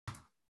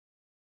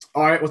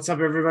All right, what's up,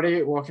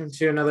 everybody? Welcome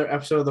to another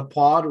episode of the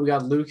pod. We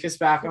got Lucas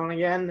back on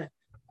again.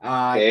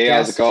 Hey,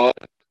 how's it Guest, going?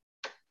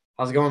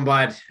 how's it going,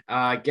 bud?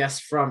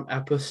 Guest from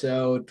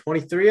episode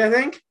 23, I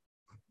think.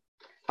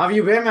 How have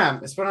you been,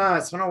 man? It's been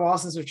a while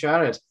since we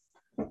chatted.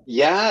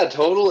 Yeah,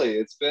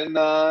 totally.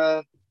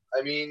 I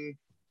mean,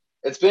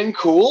 it's been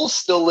cool.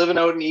 Still living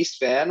out in East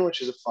Van,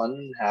 which is a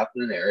fun,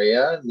 happening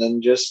area, and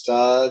then just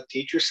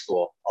teacher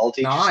school, all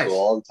teacher school Nice.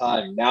 all the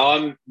time.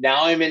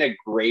 Now I'm in a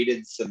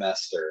graded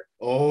semester,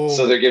 so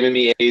Oh, they're giving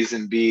me A's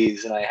and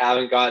B's, and I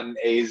haven't gotten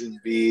A's and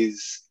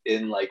B's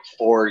in like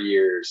 4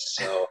 years.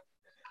 So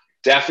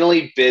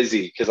definitely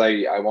busy because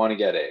I want to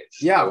get A's.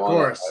 yeah, I of want to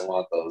I course.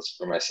 want those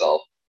for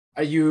myself.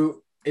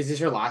 Is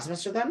this your last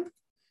semester then?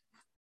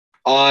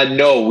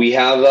 No, we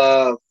have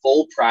a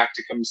full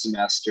practicum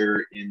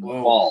semester in the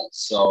Whoa. fall.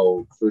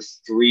 So for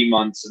 3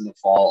 months in the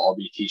fall, I'll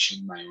be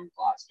teaching my own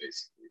class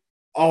basically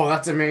Oh,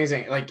 that's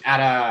amazing. Like at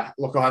a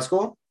local high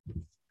school?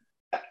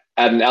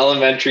 at an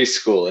elementary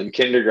school in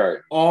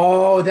kindergarten.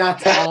 Oh,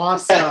 that's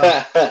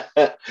awesome.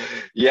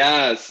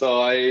 Yeah,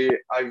 so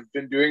I've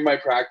been doing my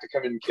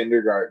practicum in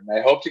kindergarten.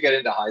 I hope to get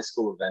into high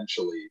school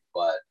eventually,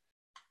 but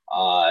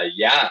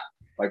yeah,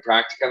 my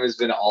practicum has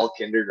been all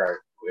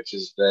kindergarten, which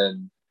has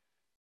been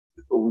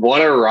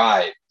what a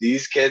ride.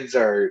 These kids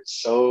are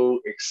so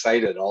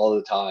excited all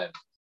the time.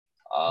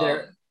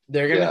 They're Um,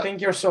 they're gonna yeah,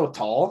 think you're so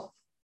tall.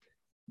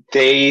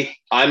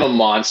 I'm a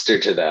monster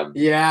to them.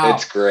 Yeah.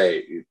 It's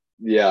great.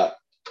 Yeah.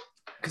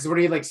 Because what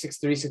are you like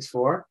 6'3",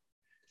 6'4"?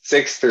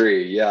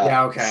 6'3". Yeah.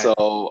 Yeah, okay.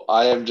 So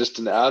I am just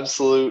an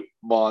absolute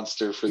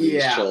monster for these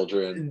Yeah.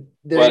 children.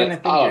 They're But gonna I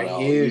think you're don't know.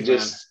 huge,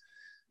 man.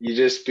 You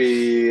just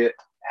be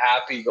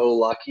happy go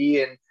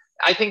lucky. And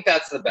I think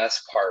that's the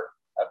best part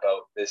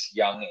about this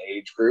young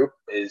age group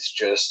is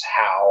just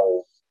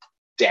how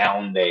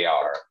down they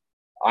are.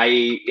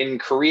 In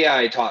Korea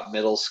I taught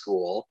middle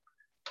school,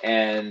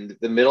 and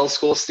the middle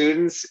school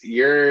students,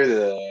 you're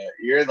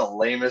the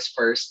lamest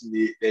person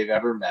they've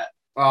ever met.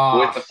 With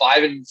Oh, the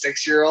 5 and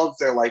 6 year olds,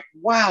 they're like,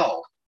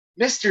 "Wow,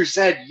 Mister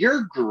said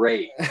you're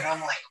great," and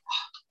I'm like,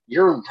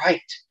 "You're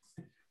right."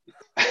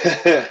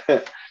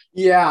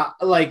 yeah,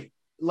 like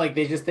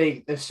they just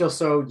think they're still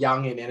so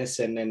young and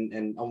innocent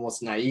and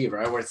almost naive,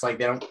 right? Where it's like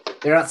they're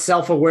not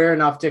self-aware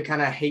enough to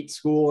kind of hate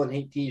school and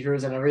hate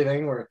teachers and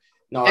everything. Where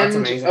no, that's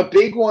And a amazing.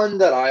 big one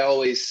that I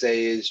always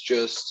say is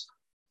just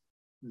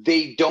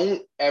they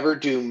don't ever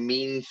do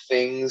mean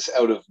things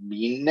out of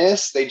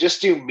meanness. They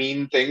just do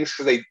mean things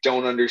because they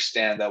don't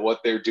understand that what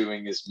they're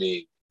doing is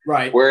mean.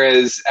 Right.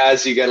 Whereas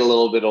as you get a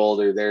little bit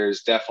older,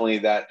 there's definitely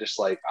that just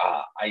like,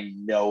 I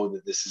know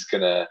that this is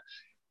gonna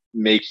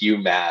make you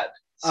mad,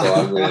 so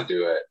I'm gonna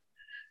do it.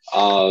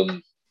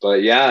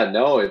 But yeah,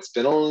 no, it's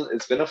been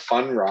a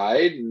fun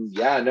ride, and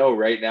yeah, no,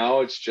 right now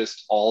it's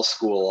just all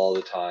school all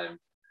the time,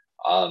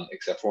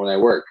 except for when I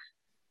work.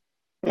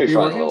 We Are you find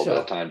a working little bit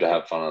of still? time to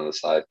have fun on the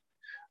side.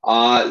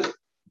 Uh,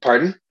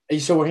 Pardon? Are you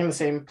still working in the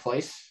same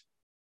place?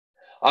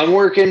 I'm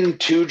working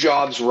two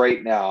jobs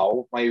right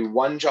now. My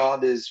one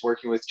job is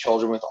working with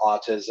children with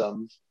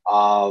autism,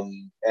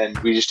 and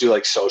we just do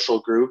like social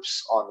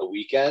groups on the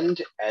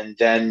weekend. And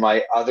then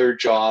my other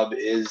job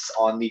is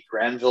on the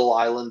Granville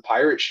Island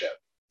pirate ship.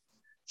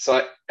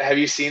 So have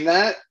you seen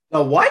that?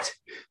 The what?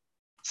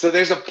 So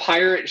there's a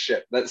pirate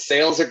ship that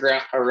sails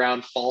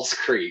around False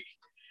Creek,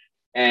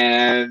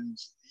 and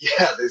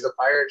yeah, there's a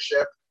pirate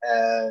ship,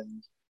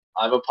 and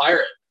I'm a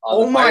pirate on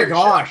the Oh my pirate ship.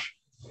 gosh.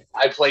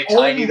 I play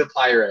Tiny Oh, the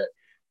pirate.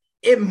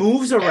 it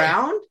moves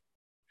around?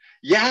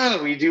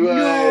 Yeah, we do an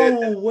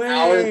No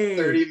hour and way.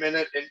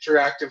 30-minute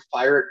interactive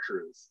pirate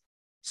cruise.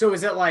 So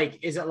is it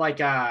like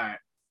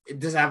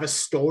does it have a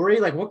story?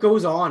 Like what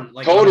goes on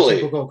like on a Totally,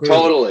 typical cruise?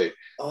 totally.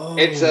 Oh,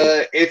 It's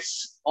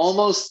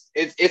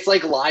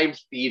like live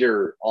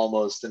theater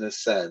almost in a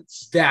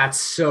sense. that's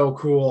so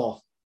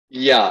cool.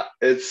 Yeah,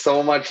 it's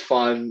so much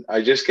fun.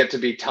 I just get to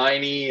be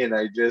tiny and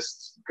I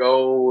just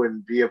go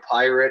and be a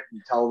pirate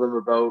and tell them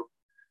about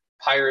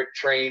pirate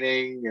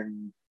training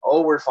and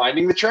we're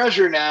finding the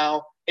treasure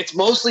now. It's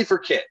mostly for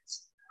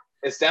kids.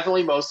 It's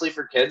definitely mostly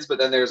for kids, but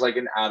then there's like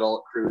an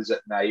adult cruise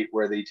at night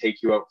where they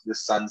take you out to the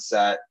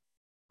sunset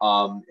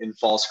in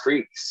False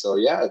Creek. So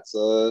yeah, it's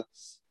a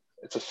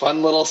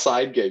fun little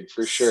side gig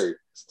for sure.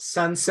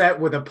 Sunset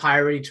with a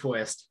piratey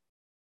twist.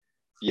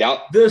 Yep.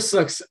 This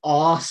looks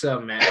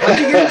awesome, man. How'd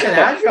you get into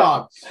that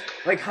job?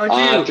 Like,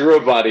 how'd you? Through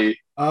a buddy.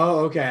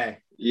 Oh, okay.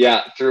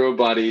 Yeah, through a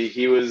buddy.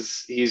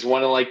 He's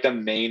one of like the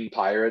main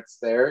pirates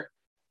there.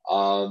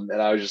 And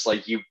I was just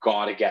like, you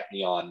gotta get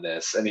me on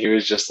this. And he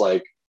was just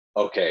like,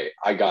 okay,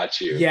 I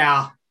got you.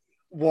 Yeah.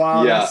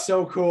 Wow, Yeah. that's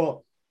so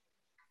cool.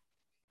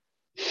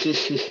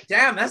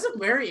 Damn, that's a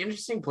very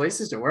interesting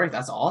places to work.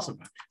 That's awesome,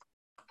 man.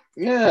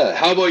 Yeah.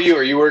 How about you?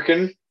 Are you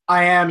working?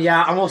 I am,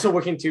 yeah. I'm also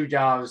working two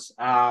jobs.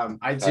 I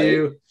Right.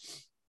 do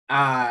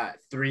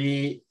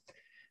three.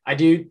 I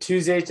do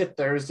Tuesdays to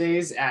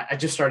Thursdays. I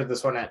just started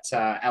this one at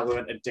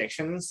Element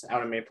Addictions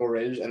out in Maple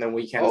Ridge, and then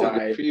weekends Oh,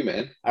 good for you,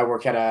 man. I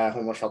work at a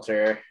homeless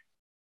shelter.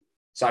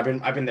 So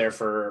I've been there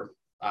for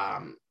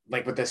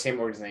like with the same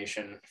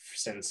organization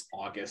since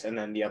August, and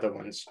then the other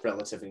one's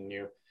relatively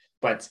new.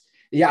 But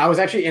yeah, I was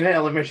actually in an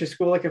elementary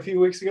school like a few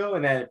weeks ago,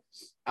 and then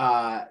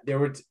I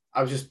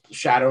was just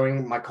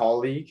shadowing my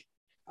colleague,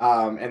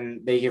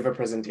 and they gave a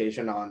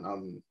presentation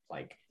on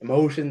like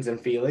emotions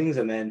and feelings,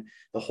 and then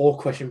the whole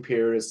question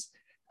period is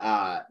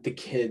the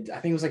kid, I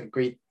think it was like a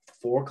grade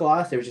 4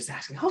 class, they were just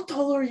asking, how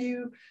tall are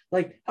you?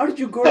 Like, how did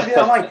you grow to be?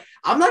 I'm like,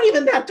 I'm not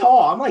even that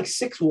tall. I'm like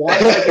 6'1".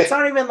 Like, it's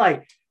not even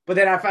like. But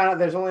then I found out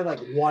there's only like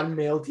one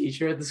male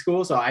teacher at the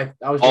school, so I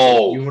was just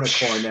a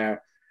unicorn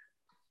there.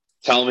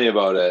 Tell me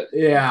about it.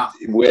 Yeah.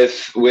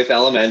 With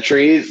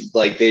elementary,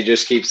 like they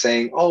just keep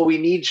saying, "Oh, we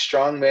need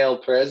strong male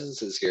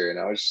presences here," and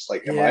I was just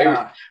like, "Am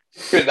I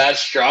that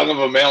strong of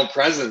a male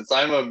presence?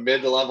 I'm a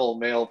mid-level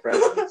male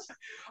presence."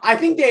 I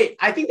think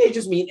they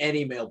just mean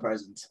any male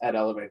presence at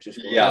elementary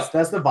school. Yeah,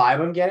 that's the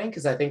vibe I'm getting,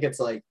 because I think it's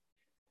like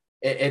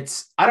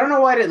it's I don't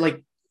know why it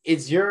like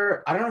is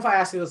your I don't know if I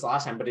asked you this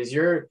last time, but is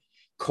your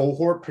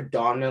cohort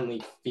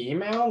predominantly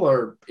female,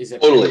 or is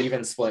it totally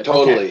even split?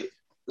 Totally. Okay.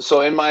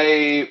 So in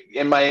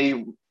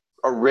my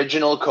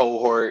original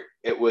cohort,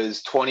 it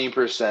was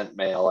 20%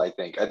 male. I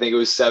think it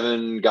was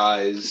 7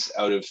 guys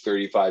out of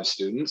 35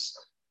 students.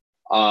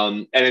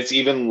 And it's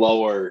even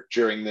lower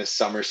during this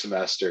summer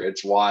semester.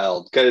 It's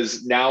wild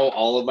because now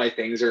all of my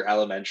things are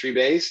elementary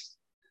based.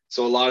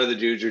 So a lot of the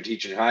dudes are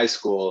teaching high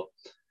school.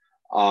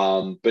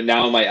 But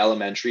now in my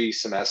elementary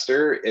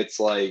semester, it's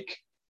like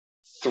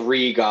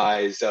 3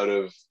 guys out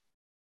of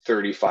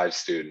 35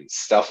 students,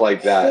 stuff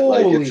like that.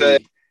 Like it's a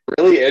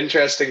really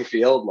interesting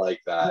field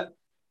like that.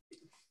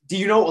 Do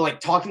you know, like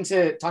talking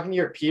to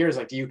your peers,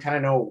 like do you kind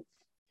of know,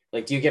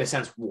 like do you get a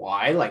sense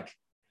why? Like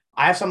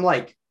I have some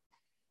like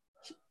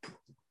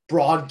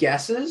broad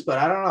guesses, but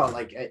I don't know.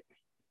 Like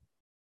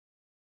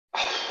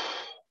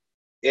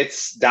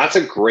that's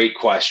a great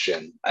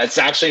question. It's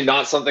actually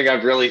not something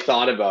I've really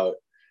thought about.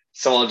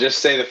 So I'll just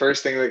say the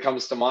first thing that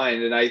comes to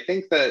mind. And I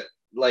think that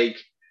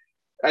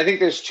I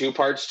think there's 2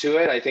 parts to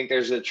it. I think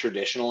there's a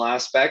traditional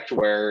aspect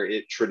where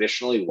it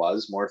traditionally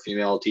was more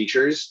female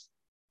teachers.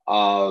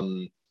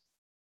 And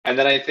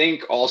then I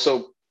think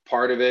also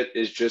part of it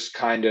is just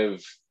kind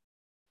of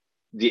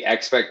the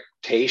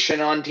expectation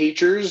on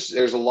teachers.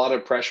 There's a lot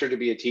of pressure to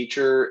be a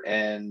teacher,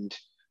 and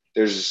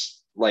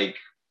there's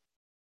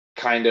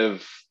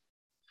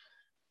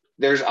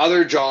there's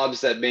other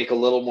jobs that make a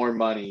little more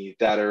money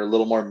that are a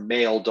little more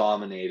male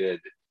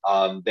dominated,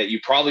 that you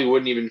probably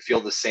wouldn't even feel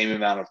the same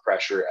amount of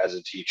pressure as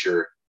a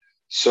teacher.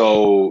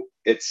 So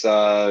it's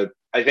I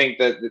think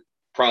that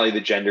probably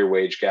the gender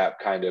wage gap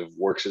kind of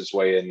works its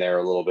way in there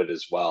a little bit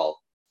as well.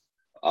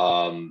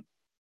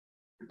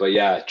 But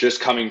yeah,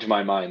 just coming to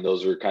my mind,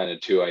 those were kind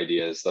of 2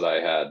 ideas that I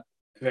had.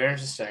 Very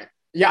interesting.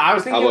 Yeah, I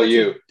was thinking. How about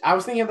you? I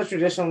was thinking of the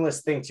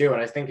traditionalist thing too,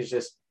 and I think it's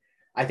just,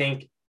 I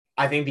think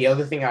the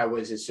other thing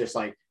is just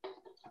like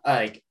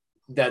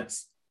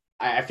that's.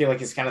 I feel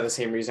like it's kind of the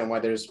same reason why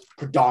there's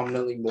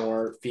predominantly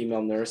more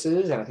female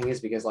nurses, and I think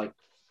it's because like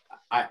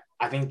I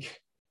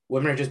think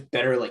women are just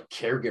better like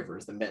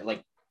caregivers than men.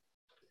 Like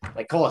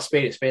call a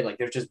spade, like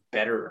they're just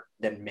better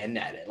than men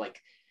at it.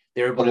 Like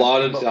they're able a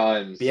lot of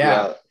times.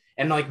 Yeah.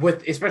 And like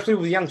especially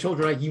with young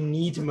children, like you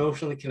need to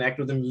emotionally connect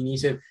with them. You need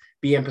to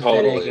be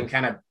empathetic and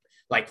kind of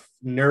like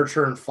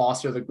nurture and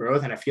foster the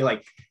growth. And I feel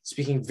like,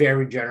 speaking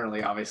very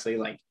generally, obviously,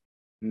 like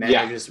men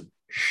are just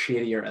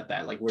shittier at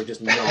that. Like we're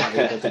just not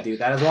able to do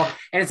that as well.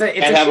 And it's a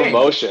have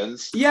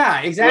emotions. Yeah,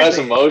 exactly. Who has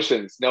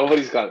emotions?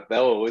 Nobody's got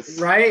those.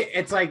 Right.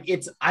 It's like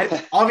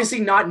I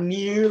obviously not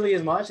nearly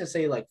as much as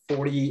say like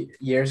 40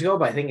 years ago,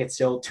 but I think it's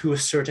still to a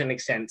certain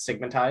extent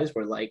stigmatized,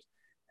 where like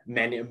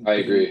men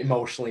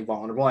emotionally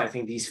vulnerable. And I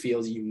think these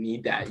fields, you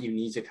need that. You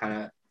need to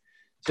kind of.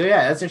 So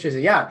yeah, that's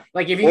interesting. Yeah,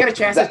 like if you get a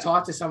chance to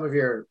talk to some of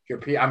your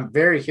peers, I'm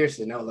very curious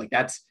to know. Like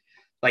that's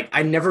like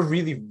I never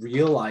really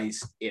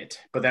realized it,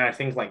 but then I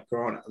think like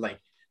growing up, like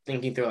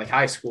thinking through like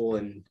high school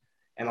and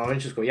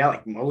elementary school, yeah,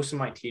 like most of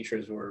my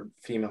teachers were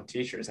female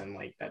teachers, and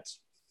like that's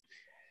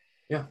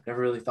never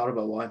really thought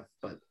about why,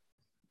 but.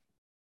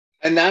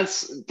 And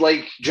that's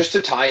like, just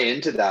to tie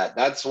into that,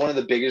 that's one of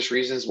the biggest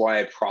reasons why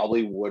I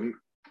probably wouldn't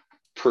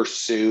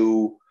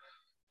pursue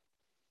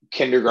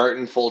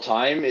kindergarten full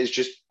time. Is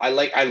just I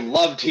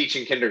love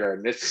teaching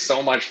kindergarten. It's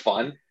so much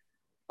fun.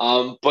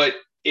 But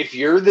if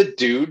you're the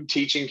dude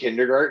teaching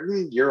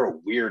kindergarten, you're a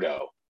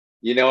weirdo.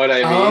 You know what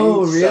I mean?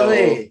 Oh,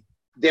 really? So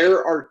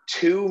there are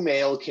 2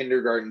 male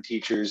kindergarten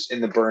teachers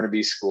in the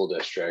Burnaby School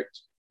District.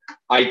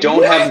 I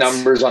don't have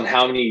numbers on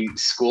how many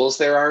schools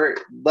there are.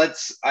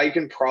 I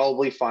can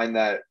probably find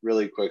that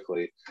really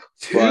quickly.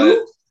 2?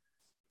 But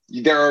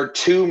there are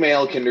 2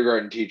 male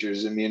kindergarten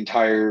teachers in the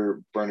entire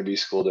Burnaby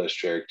School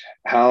District.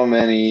 How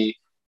many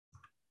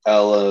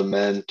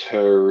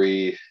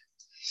elementary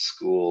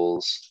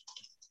schools?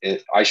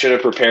 I should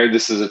have prepared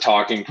this as a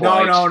talking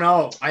point.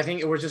 No. I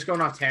think we're just going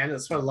off 10.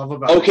 That's what I love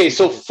about it. Okay,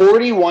 so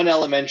 41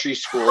 elementary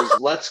schools.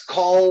 let's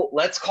call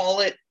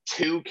it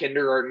 2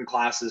 kindergarten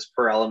classes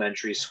per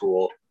elementary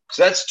school.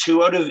 So that's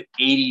 2 out of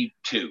 82.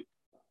 2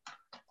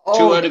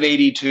 out of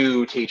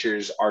 82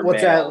 teachers are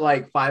What's male. that,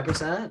 like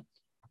 5%?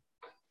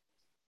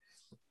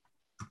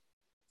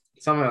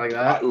 something like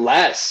that.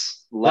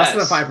 Less than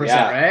 5%,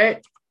 yeah.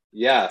 right?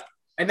 Yeah.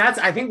 And that's,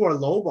 I think we're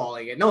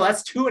lowballing it. No,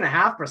 that's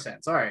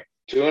 2.5%. Sorry.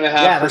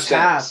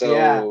 2.5%.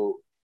 So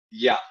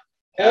yeah,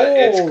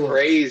 it's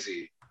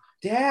crazy.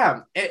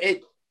 Damn.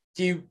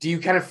 Do you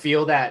kind of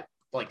feel that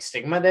like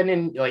stigma then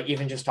in like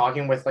even just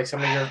talking with like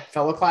some of your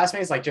fellow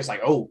classmates, like just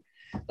like, oh,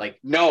 like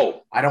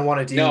no, I don't want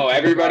to do. No,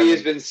 everybody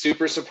has been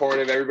super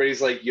supportive.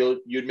 Everybody's like,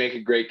 you'd make a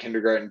great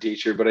kindergarten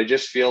teacher, but I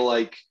just feel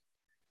like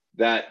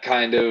that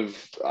kind of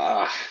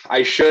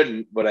I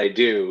shouldn't, but I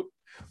do.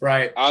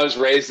 Right. I was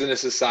raised in a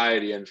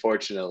society,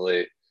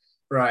 unfortunately.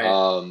 Right.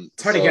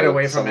 It's hard to get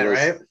away from it,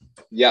 right?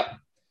 Yeah.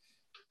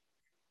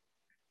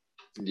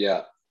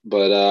 Yeah.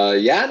 But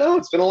yeah, no,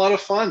 it's been a lot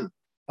of fun.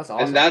 That's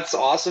awesome. And that's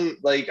awesome.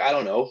 Like, I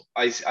don't know.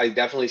 I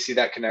definitely see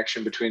that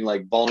connection between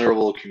like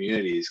vulnerable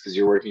communities because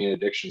you're working in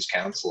addictions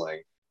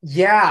counseling.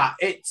 Yeah,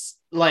 it's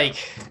like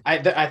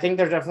I think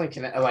they're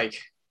definitely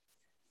like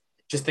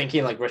just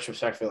thinking like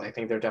retrospectively, I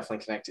think they're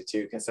definitely connected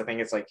too, because I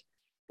think it's like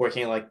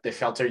working like the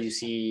shelter, you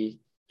see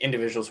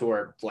individuals who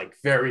are like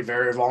very,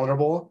 very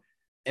vulnerable,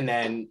 and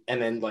then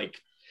like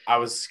I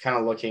was kind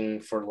of looking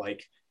for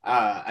like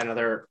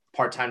another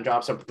part-time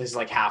job. So this is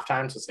like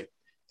half-time, so it's like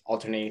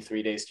alternating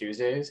 3 days, 2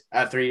 days,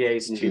 3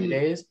 days, 2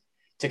 days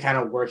to kind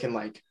of work in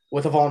like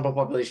with a vulnerable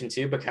population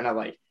too, but kind of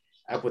like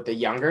with the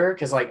younger,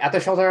 because like at the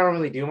shelter I don't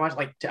really do much.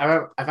 Like if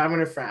I'm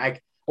in a friend,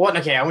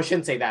 I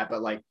shouldn't say that,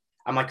 but like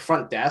I'm like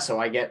front desk, so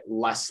I get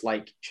less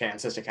like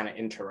chances to kind of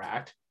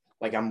interact.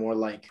 Like I'm more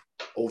like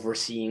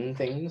overseeing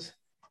things.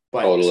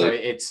 But totally. So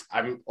it's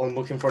I'm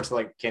looking forward to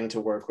like getting to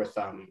work with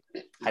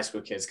high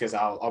school kids, because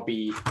I'll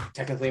be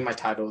technically my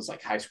title is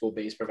like high school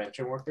based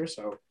prevention worker.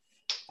 So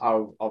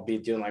I'll be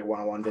doing like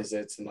one-on-one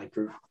visits and like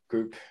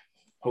group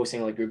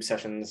hosting like group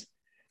sessions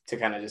to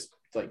kind of just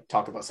like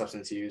talk about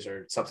substance use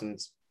or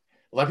substance.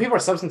 A lot of people are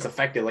substance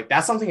affected. Like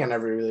that's something I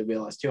never really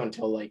realized too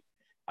until like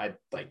I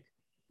like.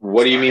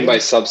 What do you mean by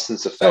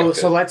substance affected?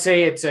 So let's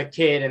say it's a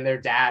kid and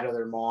their dad or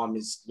their mom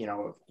is,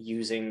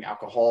 using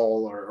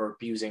alcohol or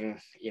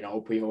abusing,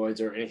 opioids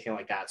or anything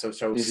like that. So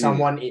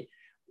someone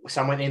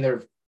in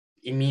their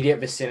immediate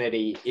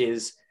vicinity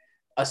is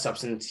a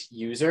substance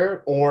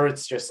user, or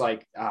it's just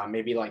like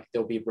maybe like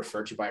they'll be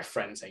referred to by a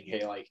friend saying,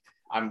 hey, like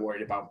I'm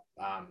worried about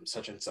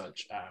such and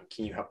such.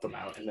 Can you help them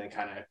out? And then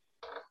kind of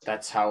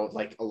that's how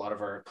like a lot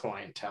of our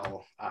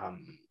clientele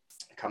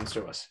comes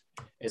to us,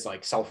 is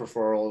like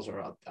self-referrals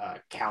or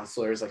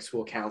counselors, like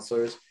school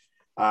counselors.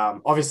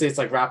 Obviously it's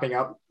like wrapping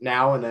up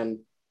now, and then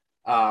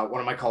one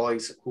of my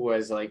colleagues who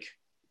was like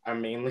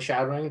I'm mainly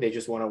shadowing, they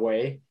just went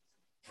away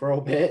for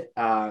a bit,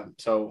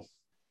 so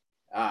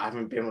I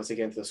haven't been able to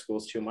get into the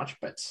schools too much,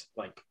 but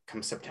like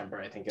come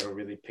September I think it'll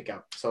really pick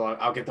up, so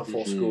I'll get the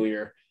full school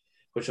year,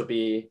 which will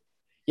be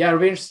it'll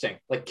be interesting.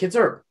 Like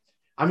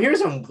I'm hearing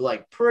some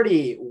like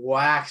pretty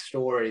whack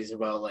stories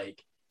about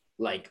like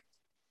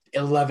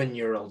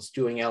 11-year-olds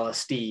doing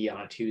LSD on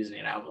a Tuesday,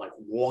 and I was like,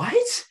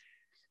 what?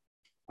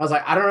 I was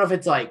like, I don't know if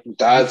it's like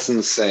that's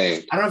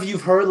insane. I don't know if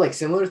you've heard like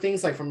similar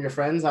things like from your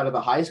friends out of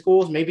the high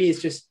schools. Maybe it's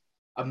just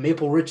a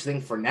Maple Ridge thing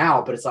for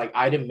now, but it's like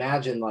I'd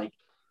imagine like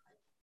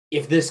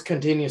if this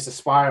continues to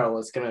spiral,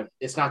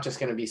 it's not just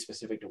gonna be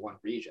specific to one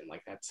region.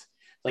 Like that's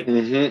like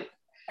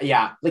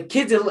like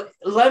kids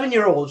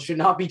 11-year-olds should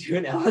not be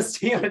doing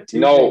LSD on a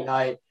Tuesday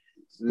night.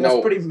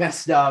 That's pretty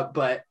messed up,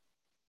 but.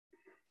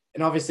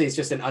 And obviously it's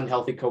just an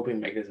unhealthy coping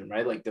mechanism,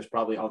 right? Like there's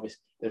probably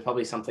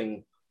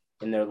something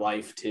in their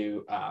life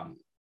to,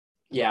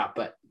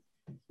 but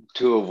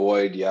to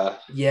avoid. Yeah.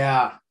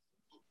 Yeah.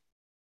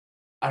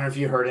 I don't know if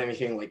you heard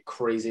anything like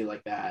crazy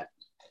like that.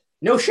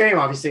 No shame,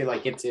 obviously.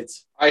 Like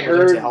it's, I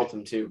heard to help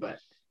them too, but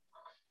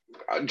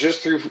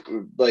just through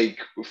like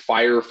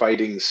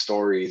firefighting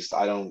stories.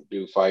 I don't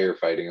do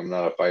firefighting. I'm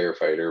not a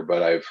firefighter,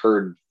 but I've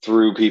heard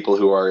through people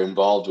who are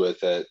involved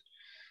with it,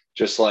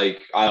 just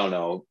like, I don't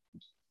know,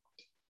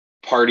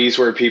 parties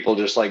where people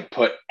just like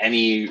put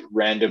any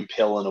random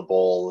pill in a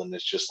bowl and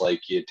it's just like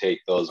you take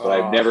those. But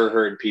I've never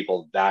heard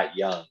people that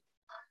young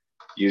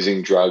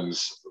using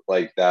drugs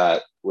like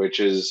that, which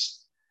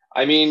is,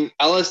 I mean,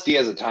 LSD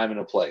has a time and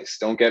a place.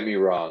 Don't get me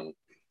wrong.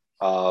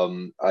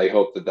 I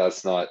hope that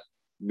that's not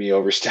me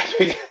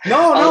overstepping.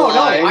 No,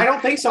 I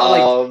don't think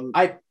so.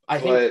 Like I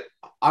think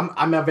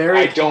I'm a very.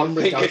 I don't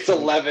think it's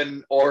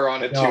 11 or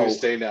on a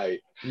Tuesday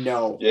night.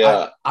 No,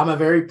 yeah, I'm a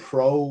very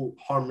pro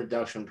harm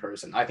reduction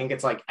person. I think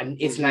it's like, and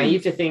it's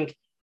naive to think.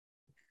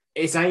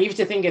 It's naive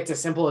to think it's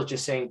as simple as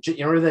just saying.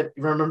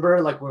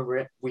 Remember, like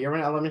when we were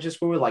in elementary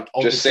school, like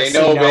just say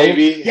no,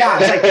 baby. Yeah,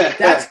 it's like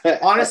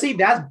that's honestly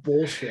that's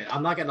bullshit.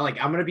 I'm not gonna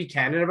I'm gonna be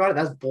candid about it.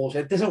 That's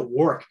bullshit. It doesn't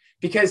work,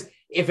 because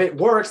if it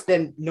works,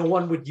 then no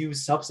one would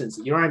use substance.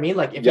 You know what I mean?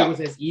 Like if it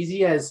was as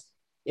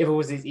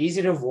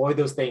easy to avoid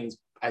those things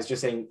as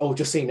just saying,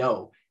 just say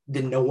no,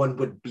 then no one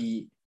would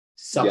be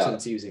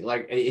substance using.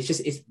 Like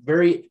it's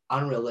very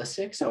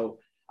unrealistic. So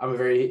I'm a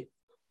very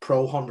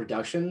pro harm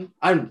reduction.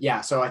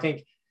 So I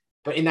think,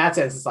 but in that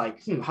sense, it's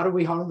like, how do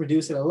we harm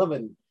reduce an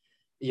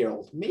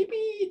 11-year-old?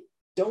 Maybe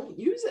don't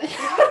use it.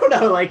 I don't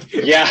know. Like,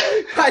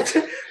 that's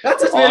a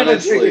bit of a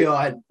tricky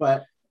one,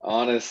 but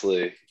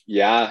Honestly,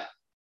 yeah.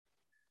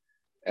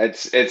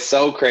 It's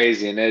so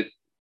crazy, and it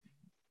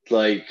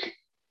like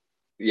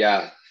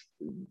yeah,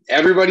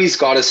 everybody's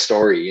got a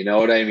story, you know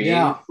what I mean?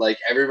 Yeah. Like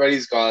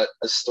everybody's got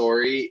a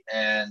story,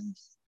 and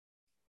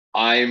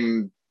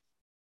I'm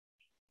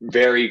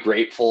very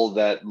grateful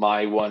that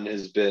my one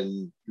has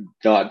been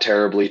not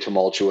terribly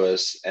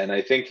tumultuous. And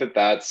I think that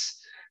that's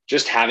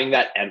just having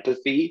that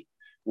empathy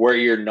where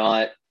you're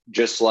not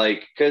just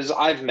like, because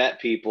I've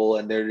met people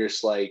and they're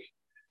just like,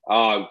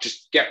 oh,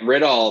 just get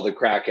rid of all the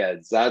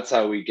crackheads. That's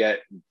how we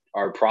get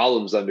our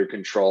problems under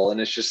control. And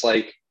it's just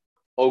like,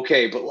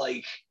 okay, but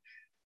like,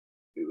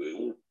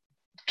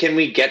 can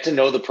we get to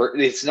know the person?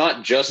 It's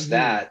not just Mhm.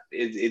 that.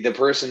 The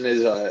person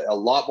is a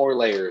lot more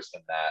layers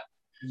than that.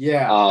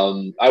 Yeah.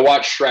 I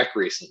watched Shrek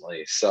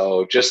recently,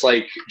 so just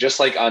like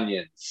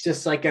onions,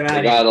 Just like an they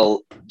onion. got a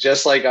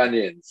just like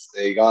onions,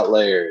 they got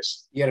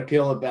layers. You got to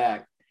peel it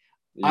back.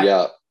 I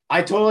Yeah.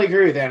 I totally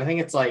agree with that. I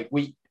think it's like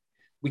we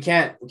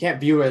can't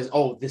view it as,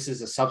 oh, this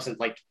is a substance.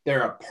 Like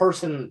they're a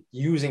person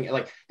using it.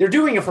 Like they're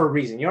doing it for a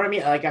reason. You know what I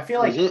mean? Like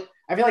Hmm.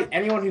 I feel like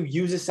anyone who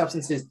uses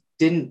substances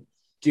didn't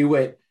do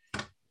it,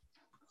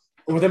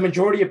 or the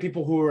majority of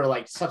people who are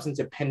like substance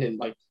dependent,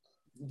 like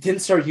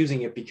didn't start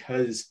using it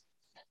because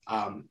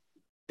um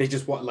they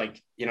just want,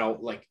 like,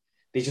 like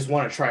they just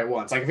want to try it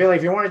once. Like I feel like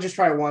if you want to just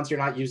try it once, you're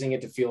not using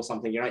it to feel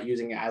something. You're not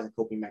using it as a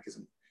coping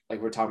mechanism,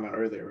 like we are talking about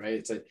earlier, right?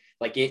 It's a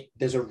like it.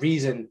 There's a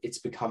reason it's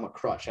become a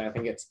crutch, and I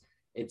think it's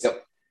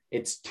Yep.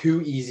 it's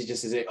too easy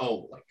just to say,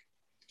 oh, like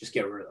just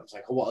get rid of them. It's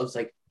like, oh, well, it's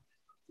like,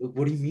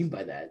 what do you mean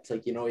by that? It's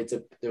like,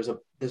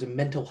 there's a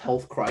mental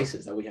health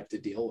crisis that we have to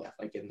deal with,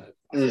 like I feel like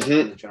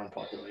in Hmm. the general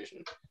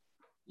population.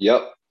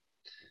 Yep.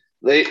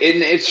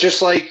 And it's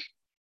just like,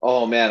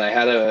 oh man, I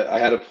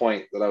had a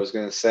point that I was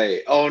gonna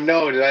say. Oh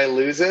no, did I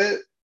lose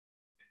it?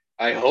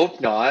 I hope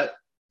not.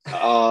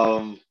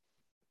 Um,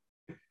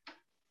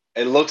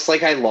 it looks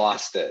like I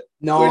lost it.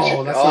 Which,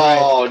 No, that's all right.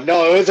 oh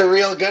no, it was a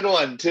real good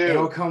one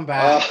It'll too. come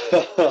back.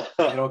 It'll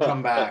Uh,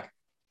 come back.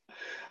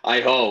 I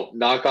hope.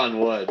 Knock on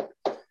wood.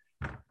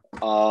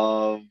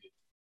 Um,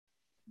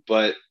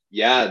 but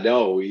yeah,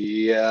 no,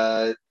 we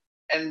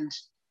and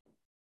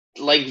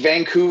like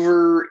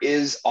Vancouver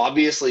is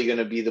obviously going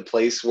to be the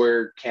place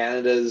where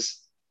Canada's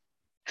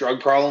drug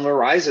problem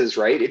arises,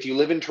 right? If you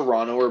live in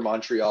Toronto or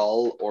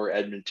Montreal or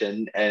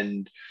Edmonton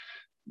and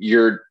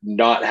you're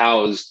not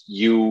housed,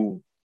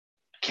 you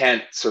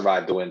can't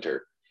survive the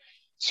winter.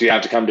 So you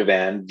have to come to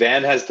Van.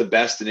 Van has the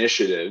best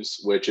initiatives,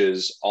 which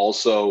is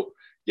also,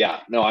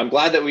 yeah, no, I'm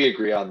glad that we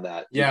agree on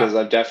that Yeah, because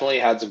I've definitely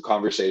had some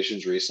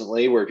conversations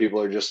recently where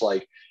people are just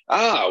like,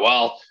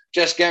 well,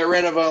 just get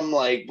rid of them,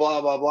 like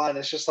blah, blah, blah. And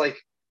it's just like,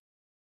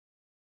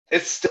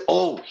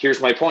 oh,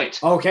 here's my point.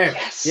 okay.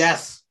 Yes.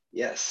 Yes.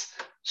 Yes.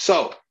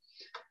 So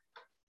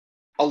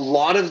a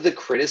lot of the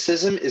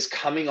criticism is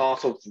coming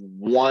off of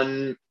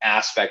one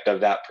aspect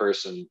of that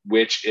person,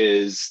 which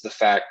is the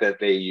fact that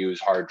they use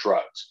hard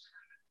drugs.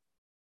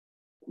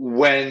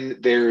 When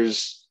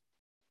there's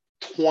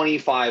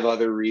 25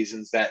 other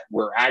reasons that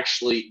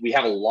we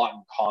have a lot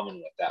in common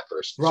with that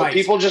person. So Right.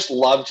 people just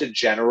love to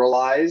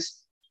generalize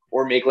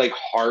or make like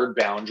hard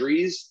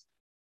boundaries.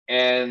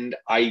 And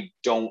I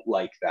don't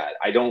like that.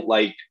 I don't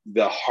like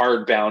the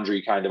hard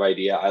boundary kind of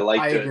idea. I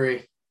like I to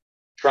agree.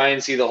 try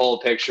and see the whole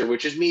picture,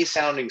 which is me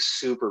sounding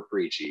super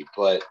preachy,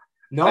 but I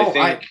No,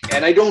 think,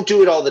 and I don't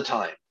do it all the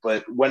time,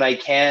 but when I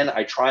can,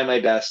 I try my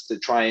best to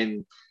try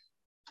and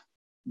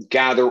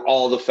gather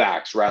all the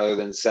facts rather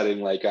than setting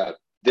like a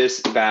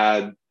this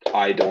bad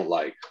I don't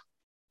like.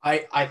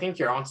 I think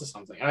you're onto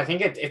something, and I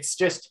think it's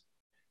just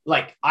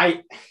like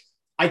I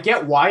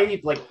get why,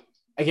 like,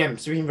 again,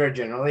 speaking very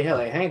generally here,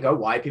 like, I think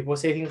why people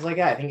say things like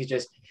that. I think it's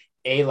just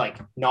like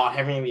not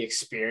having the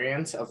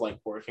experience of like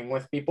working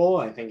with people.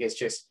 I think it's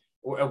just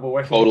we're working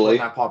with people in Totally.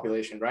 that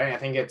population, right? I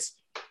think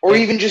Or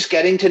it even just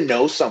getting to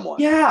know someone.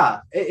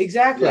 yeah, Yeah.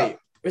 exactly.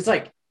 It's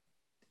like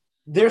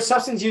their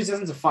substance use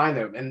doesn't define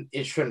them, and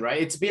it shouldn't,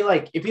 right? It'd be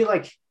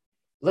like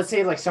let's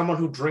say like someone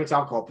who drinks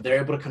alcohol, but they're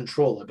able to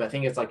control it. But I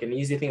think it's like an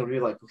easy thing to be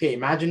like, okay,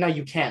 imagine now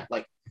you can't.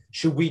 Like,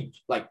 should we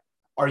like,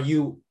 are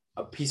you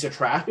a piece of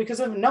trash because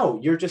of no?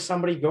 You're just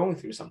somebody going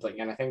through something,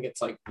 and I think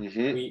it's like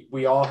Mm-hmm.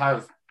 we all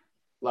have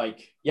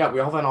like, yeah, we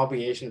all have an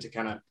obligation to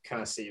kind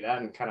of see that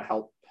and kind of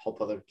help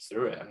others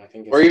through it. And I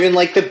think it's Or just even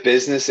like the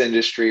business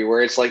industry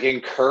where it's like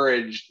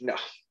encouraged. No,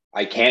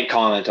 I can't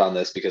comment on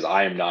this because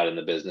I am not in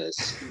the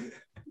business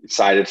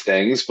side of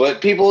things,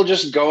 but people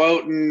just go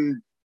out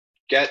and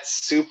get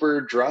super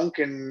drunk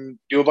and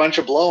do a bunch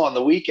of blow on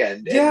the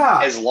weekend. And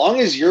yeah, as long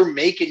as you're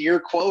making your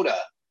quota,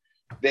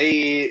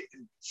 they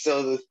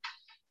so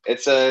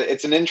it's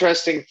an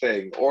interesting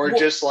thing. Or well,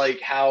 just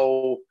like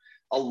how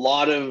a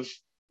lot of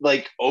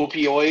like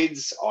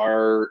opioids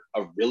are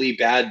a really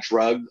bad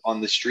drug on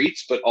the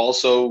streets, but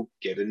also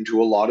given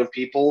to a lot of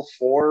people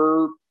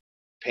for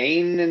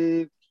pain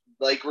and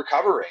like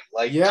recovering.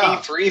 Like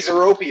yeah, T3s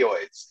are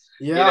opioids.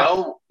 You yeah,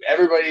 know,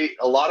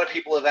 a lot of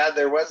people have had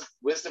their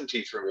wisdom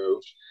teeth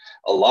removed.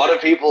 A lot of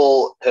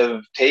people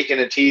have taken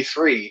a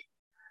T3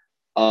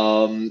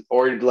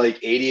 or like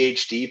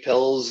ADHD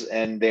pills,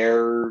 and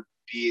they're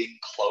being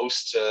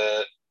close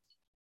to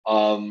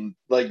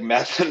like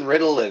meth and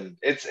Ritalin.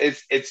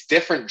 It's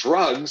different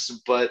drugs,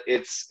 but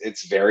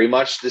it's very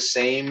much the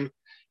same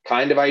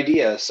kind of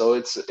idea. So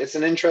it's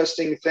an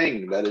interesting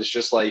thing that is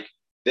just like,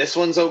 this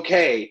one's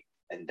okay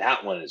and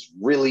that one is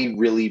really,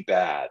 really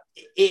bad.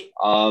 It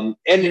And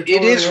you're it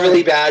totally is really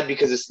right. bad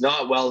because it's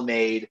not well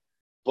made,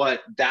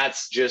 but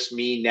that's just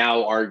me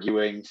now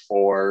arguing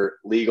for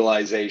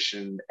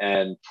legalization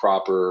and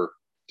proper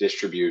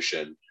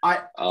distribution. I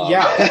Um,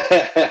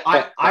 yeah.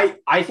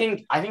 I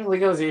think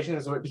legalization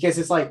is because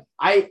it's like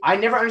I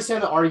never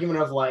understand the argument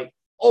of like,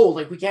 oh,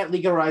 like we can't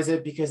legalize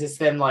it because it's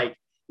then like,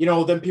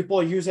 then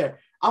people use it.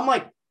 I'm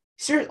like,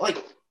 seriously,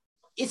 like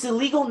it's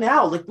illegal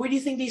now. Like, where do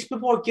you think these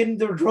people are getting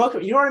their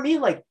drug? You know what I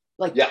mean? Like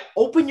yeah,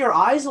 open your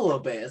eyes a little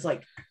bit. It's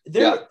like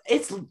yeah,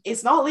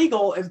 it's not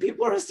legal and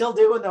people are still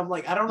doing them.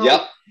 Like, I don't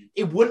yep. know.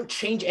 It wouldn't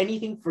change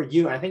anything for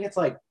you. I think it's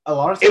like a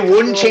lot of It times people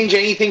wouldn't are like, change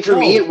anything for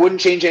me. It no,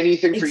 wouldn't change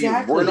anything for you. We're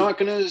exactly. not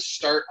going to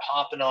start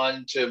hopping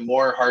on to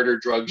more harder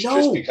drugs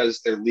just No.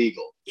 because they're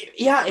legal.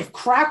 Yeah, if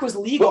crack was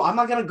legal, But I'm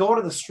not gonna go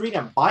to the street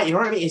and buy it. You know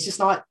what I mean? It's just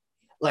not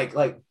like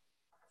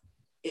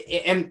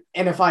and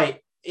if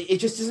it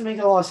just doesn't make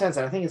a lot of sense.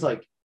 And I think it's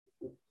like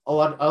a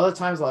lot other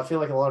times I feel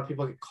like a lot of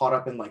people get caught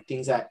up in like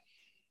things that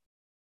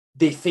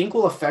they think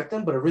will affect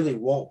them, but it really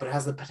won't. But it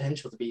has the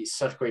potential to be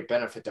such great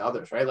benefit to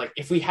others, right? Like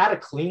if we had a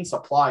clean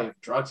supply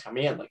of drugs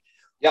coming in, like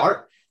yeah,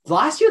 our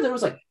last year there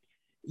was like,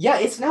 yeah,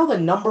 it's now the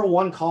number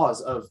one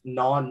cause of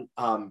non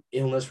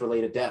illness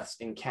related deaths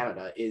in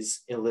Canada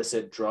is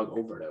illicit drug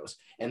overdose,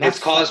 and it's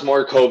that's caused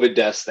more COVID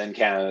deaths than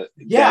Canada.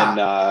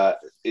 yeah,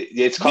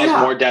 It's caused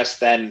yeah, more deaths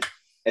than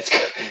it's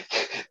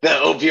the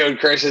opioid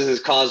crisis has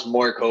caused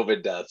more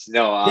COVID deaths.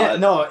 No, yeah,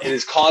 no, it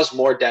has caused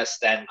more deaths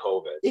than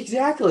COVID.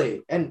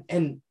 exactly,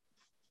 and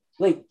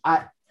like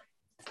I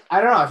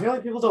don't know. I feel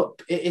like people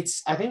don't.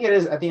 It's I think it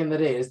is at the end of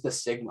the day, it's the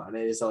stigma, and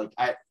it is like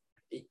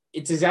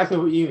it's exactly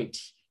what you mean.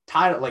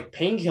 Tired like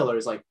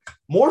painkillers, like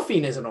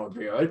morphine is an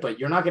opioid, but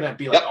you're not gonna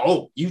be like, Yep.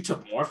 oh, you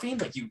took morphine,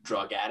 like you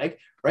drug addict,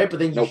 right? But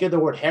then you Nope. hear the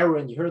word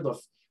heroin,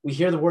 we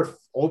hear the word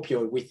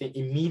opioid, we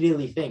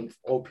immediately think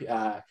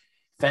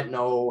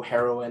fentanyl,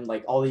 heroin,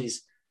 like all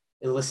these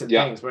illicit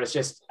Yeah. things. Where it's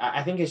just,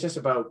 I think it's just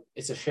about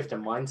it's a shift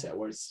in mindset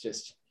where it's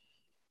just,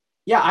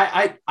 yeah,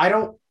 I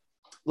don't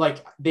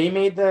like they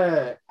made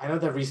I know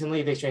that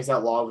recently they changed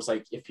that law. It was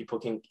like if people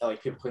can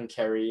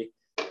carry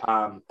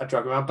a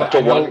drug amount, Up but to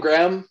I one know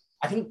gram.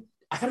 I think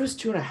I thought it was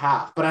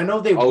 2.5, but I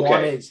know they Okay.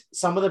 wanted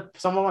some of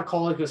my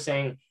colleagues were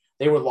saying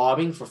they were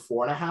lobbying for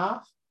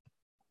 4.5.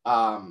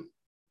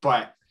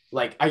 But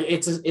like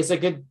it's a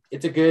good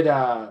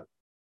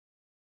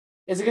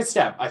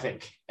step, I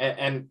think.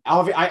 And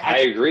I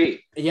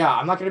agree. yeah,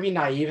 I'm not gonna be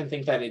naive and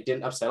think that it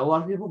didn't upset a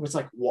lot of people, but it's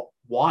like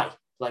why?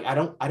 Like I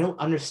don't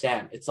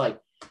understand. It's like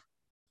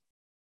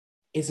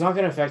it's not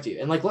gonna affect you.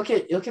 And like look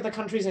at the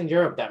countries in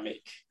Europe that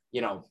make,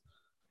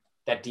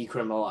 that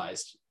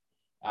decriminalized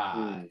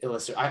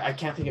illicit. I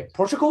can't think of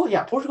Portugal.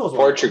 Yeah, Portugal is one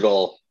of them.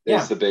 Portugal is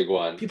Yeah, the big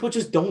one. people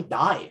just don't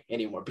die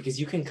anymore because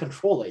you can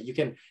control it. You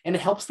can, and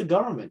it helps the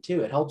government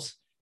too.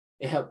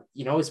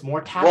 It's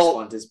more tax Well,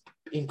 funds. It's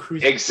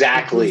improves the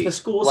exactly.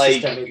 school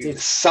Like system.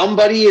 It's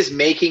somebody is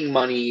making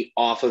money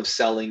off of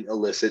selling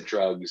illicit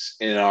drugs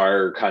in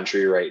our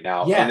country right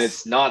now, and yes,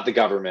 it's not the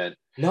government.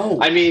 I no,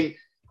 mean,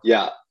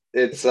 yeah,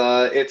 it's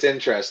it's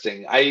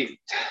interesting. I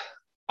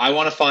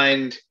want to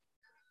find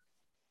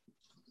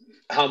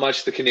how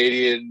much the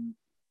Canadian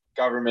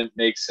government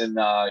makes in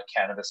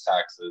cannabis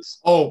taxes.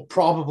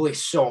 probably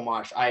so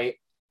much. I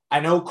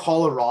know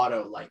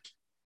Colorado, like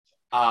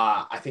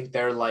I think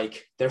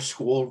their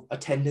school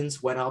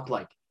attendance went up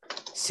like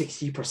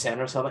 60%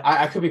 or something.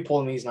 I could be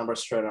pulling these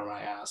numbers straight on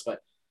my ass, but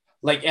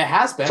like it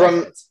has From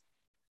benefits.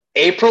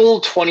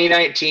 April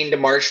 2019 to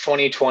March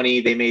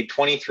 2020, they made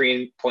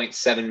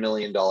 $23.7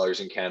 million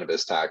in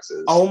cannabis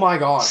taxes. Oh my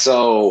gosh.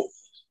 So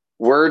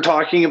we're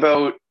talking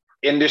about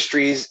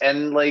industries,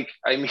 and like,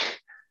 I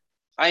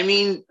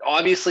mean,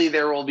 obviously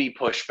there will be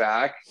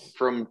pushback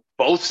from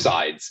both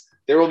sides.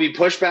 There will be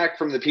pushback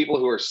from the people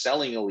who are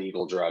selling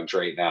illegal drugs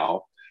right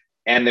now,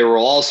 and there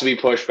will also be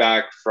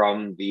pushback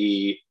from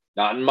the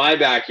not in my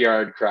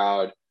backyard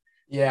crowd.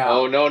 Yeah.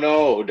 Oh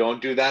no,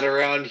 don't do that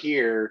around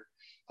here.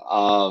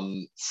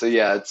 So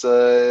yeah, it's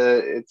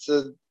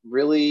a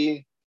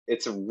really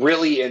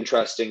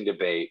interesting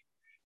debate,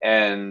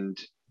 and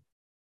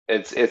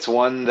it's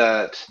one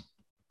that,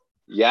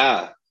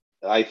 yeah,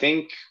 I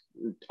think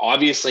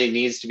obviously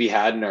needs to be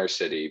had in our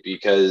city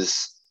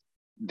because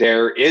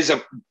there is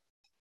a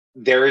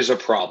there is a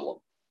problem.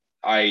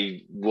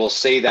 I will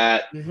say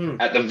that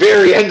Mm-hmm. at the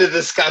very end of the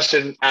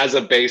discussion as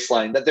a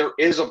baseline that there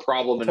is a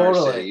problem in our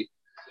Totally. city.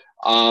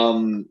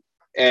 Um,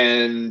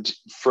 and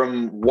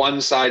from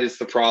one side, it's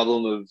the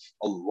problem of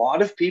a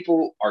lot of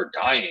people are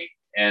dying,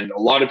 and a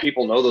lot of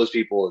people know those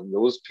people, and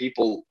those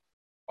people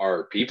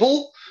are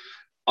people.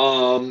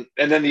 And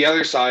then the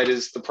other side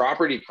is the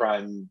property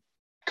crime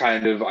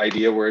kind of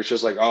idea where it's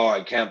just like, oh,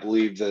 I can't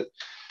believe that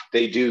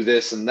they do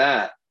this and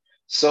that.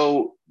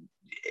 So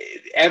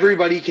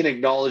everybody can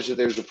acknowledge that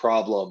there's a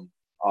problem.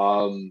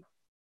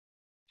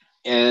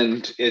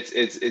 And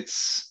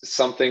it's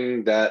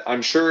something that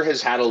I'm sure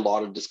has had a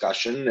lot of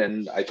discussion,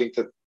 and I think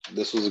that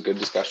this was a good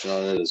discussion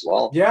on it as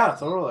well. Yeah,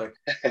 totally.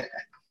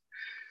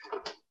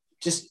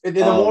 Just the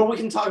more we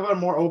can talk about it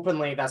more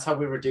openly, that's how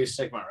we reduce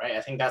stigma, right?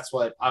 I think that's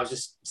what I was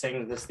just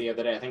saying this the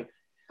other day. I think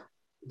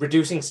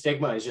reducing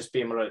stigma is just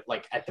being able to,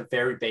 like, at the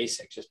very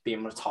basic, just being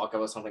able to talk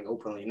about something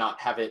openly,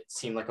 not have it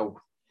seem like a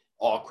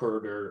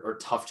awkward or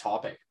tough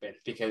topic. But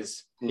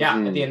because at the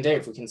end of the day,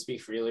 if we can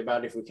speak freely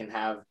about it, if we can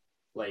have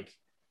like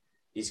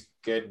these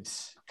good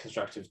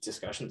constructive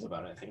discussions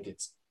about it, I think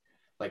it's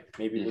like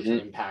maybe we can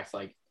impact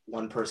like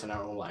one person in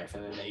our own life,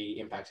 and then they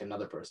impact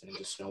another person, and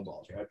just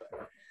snowballs, right?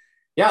 But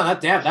yeah,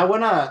 that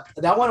went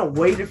a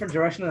way different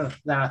direction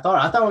than I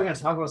thought. I thought we were going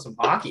to talk about some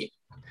hockey.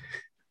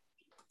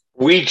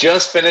 We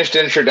just finished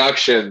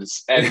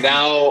introductions, and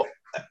now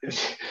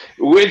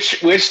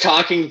which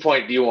talking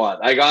point do you want?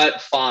 I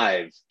got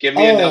 5. Give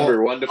me a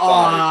number, 1 to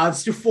 5.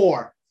 Let's do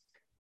 4.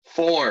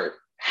 4.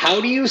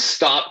 How do you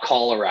stop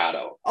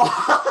Colorado?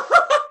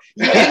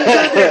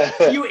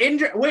 You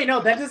injure. Wait, no,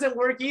 that doesn't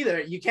work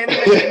either. You can't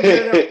even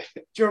injure them.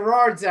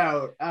 Gerard's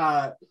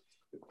out.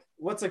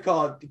 What's it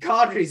called?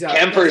 Kadri's out.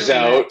 Kemper's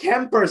out.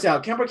 Kemper's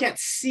out. Kemper can't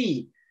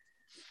see.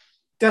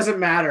 Doesn't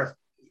matter.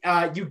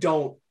 You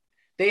don't.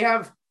 They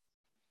have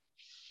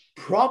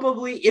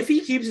probably, if he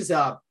keeps this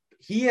up,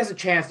 he has a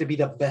chance to be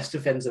the best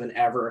defenseman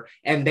ever.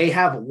 And they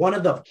have one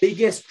of the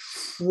biggest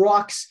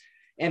trucks.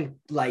 And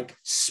like,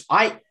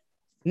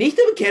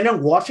 Nathan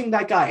MacKinnon, watching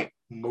that guy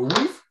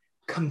move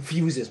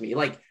confuses me.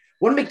 Like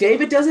when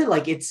McDavid does it,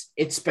 like it's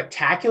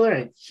spectacular,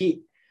 and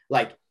he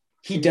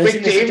does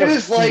it in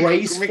such a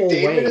graceful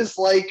way. McDavid is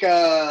like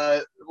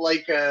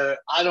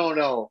I don't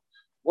know,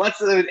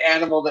 what's an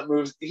animal that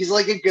moves? He's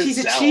like a gazelle.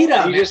 He's a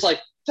cheetah. He's just like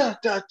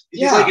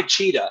he's like a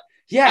cheetah.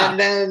 Yeah, and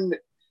then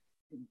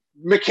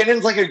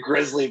McKinnon's like a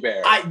grizzly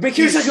bear.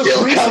 McKinnon's like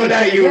still coming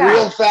at you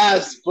real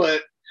fast,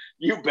 but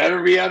you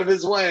better be out of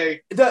his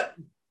way.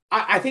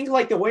 I think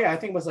like the way I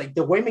think was like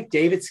the way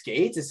McDavid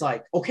skates, it's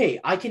like, okay,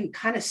 I can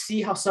kind of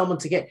see how someone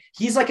to get.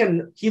 He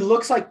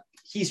looks like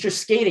he's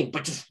just skating,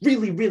 but just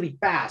really, really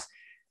fast.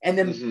 And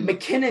then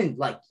McKinnon,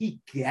 like he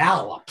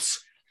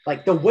gallops.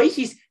 Like the way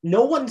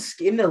no one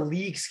in the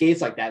league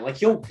skates like that. Like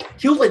he'll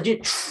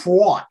legit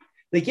trot.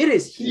 Like it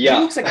is, he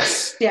looks like a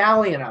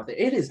stallion out there.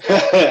 It is,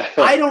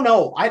 I don't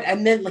know.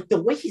 And then like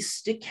the way he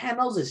stick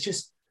handles is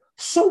just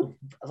so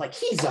like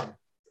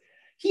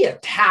he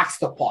attacks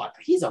the puck.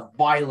 He's a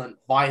violent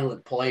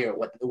player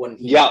when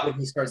he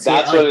starts.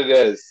 That's what it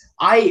is.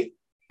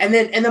 And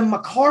then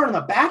Makar on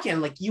the back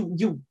end, like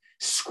you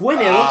squint,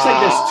 it looks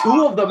like there's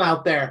 2 of them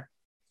out there.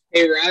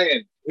 Hey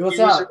Ryan, what's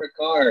up?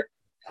 Makar.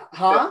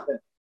 Huh?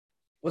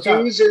 What's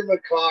up? User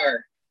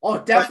Makar. Oh,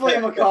 definitely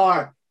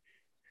Makar.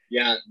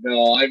 Yeah,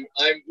 no, I'm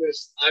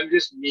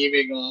just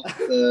memeing off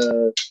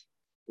the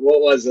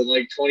what was it,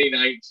 like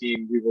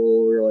 2019?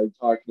 People were like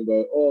talking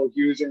about,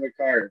 Hughes or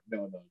Makar.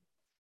 No.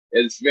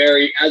 It's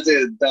very, as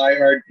a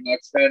diehard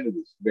Canucks fan, it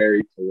is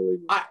very clearly.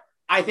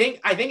 I think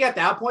at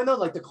that point though,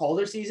 like the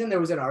Calder season, there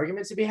was an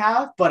argument to be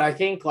had, but I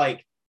think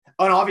like,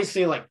 and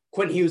obviously like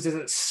Quinn Hughes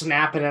isn't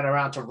snapping it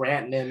around to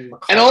Rantanen,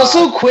 and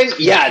also Quinn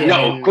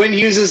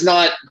Hughes is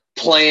not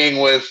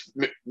playing with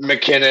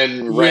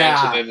McKinnon,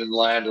 Rantanen, and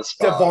Landeskog.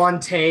 Devon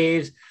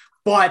Toews.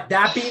 But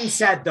that being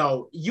said,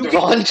 though,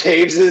 Devon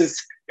Toews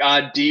is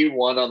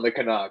D1 on the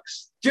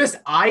Canucks. Just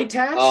eye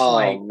test,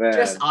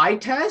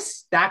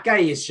 that guy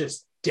is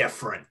just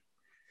different.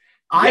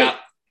 I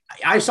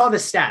saw the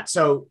stats.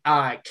 So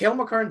Cale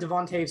Makar and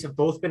Devon Toews have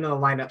both been in the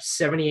lineup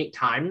 78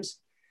 times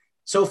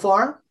so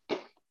far.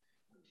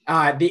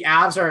 The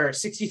Avs are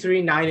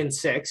 63, 9, and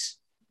 6.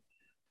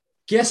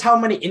 Guess how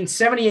many in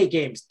 78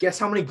 games? Guess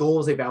how many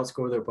goals they've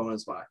outscored their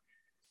opponents by?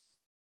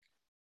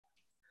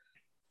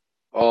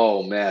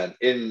 Oh man,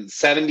 in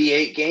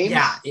 78 games?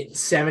 Yeah, in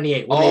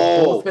 78. When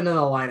they've both been in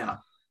the lineup.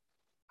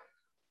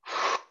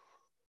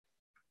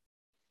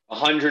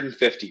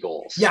 150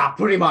 goals. Yeah,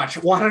 pretty much.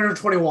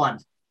 121.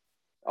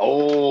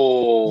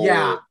 Oh.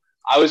 Yeah.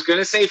 I was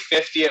gonna say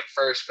 50 at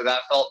first, but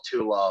that felt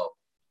too low.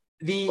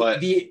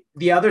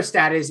 The other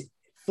stat is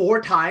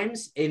 4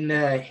 times in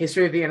the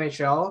history of the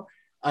NHL,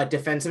 a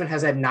defenseman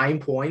has had 9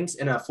 points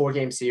in a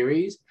 4-game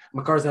series.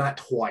 Makar's done that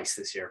twice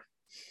this year.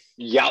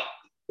 Yep.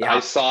 I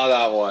saw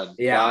that one.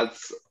 Yeah.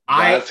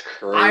 That's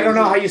crazy. I don't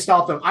know how you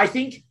stop them.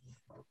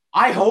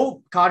 I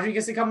hope Kadri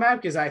gets to come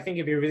back, because I think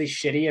it'd be really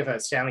shitty if a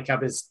Stanley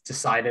Cup is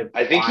decided.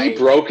 I think he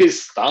broke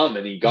his thumb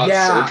and he got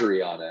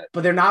surgery on it.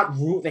 But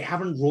they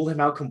haven't ruled him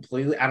out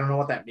completely. I don't know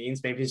what that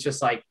means. Maybe it's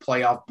just like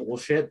playoff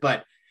bullshit,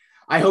 but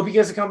I hope he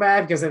gets to come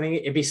back, because I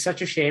think it'd be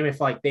such a shame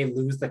if like they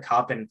lose the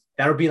cup, and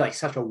that would be like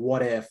such a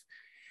what if.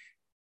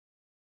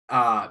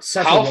 How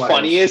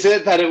funny is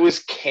it that it was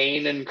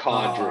Kane and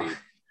Kadri?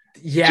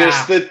 Yeah.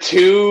 Just the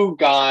 2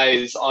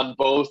 guys on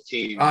both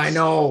teams. I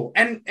know.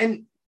 And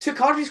to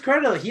Kadri's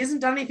credit, he hasn't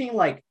done anything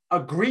like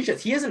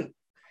egregious. He hasn't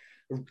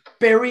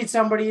buried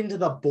somebody into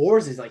the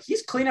boards.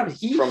 He's clean up.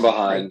 From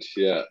behind,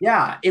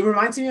 Yeah, it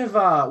reminds me of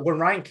when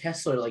Ryan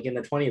Kessler, like in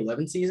the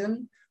 2011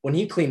 season, when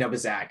he cleaned up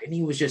his act, and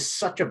he was just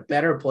such a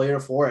better player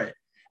for it.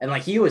 And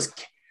like he was,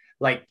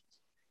 like,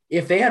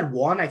 if they had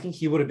won, I think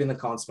he would have been the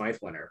Conn Smythe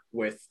winner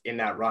in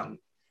that run.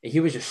 And he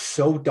was just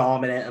so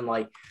dominant and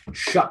like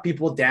shut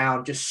people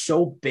down, just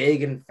so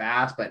big and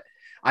fast. But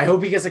I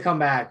hope he gets to come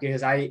back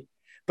because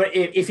But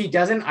if he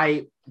doesn't,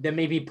 then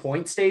maybe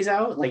point stays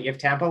out. Like if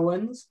Tampa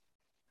wins,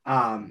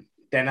 then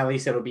at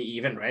least it'll be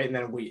even, right? And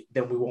then we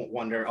won't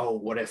wonder, oh,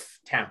 what if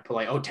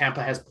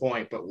Tampa has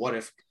point, but what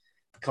if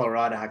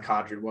Colorado had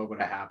Kadri? What would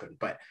have happened?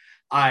 But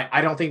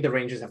I don't think the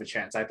Rangers have a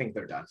chance. I think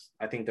they're done.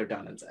 I think they're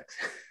done in 6.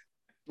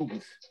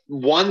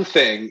 One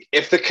thing,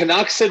 if the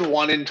Canucks had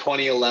won in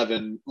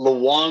 2011,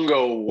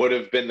 Luongo would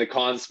have been the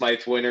Conn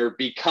Smythe winner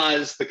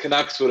because the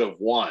Canucks would have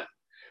won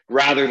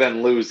rather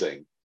than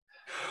losing.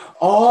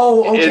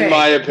 Oh, okay. In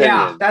my opinion.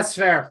 Yeah, that's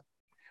fair.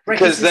 Right,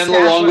 because then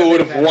Luongo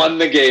would have won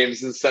the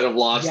games instead of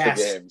lost the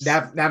games.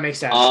 That makes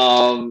sense.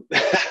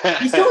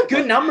 He still had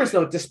good numbers,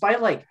 though, despite,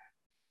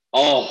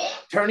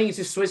 turning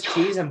into Swiss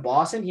cheese in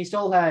Boston. He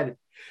still had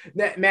 –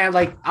 man,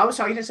 like, I was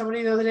talking to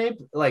somebody the other day.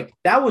 Like,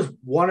 that was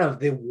one of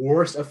the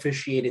worst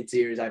officiated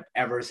series I've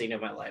ever seen in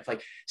my life.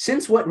 Like,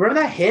 since what –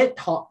 remember that hit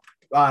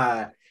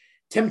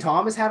Tim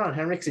Thomas had on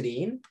Henrik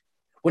Sedin?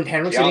 When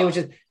Henrik Sedin was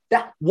just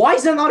 – why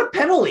is that not a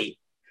penalty?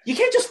 You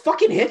can't just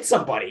fucking hit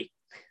somebody.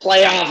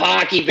 Playoff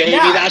hockey, baby.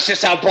 Yeah. That's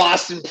just how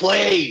Boston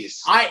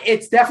plays.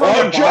 It's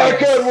definitely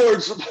Jack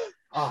Edwards.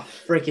 Oh,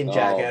 freaking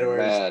Jack Edwards.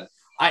 Man.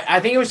 I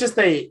think it was just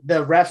the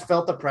refs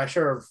felt the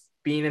pressure of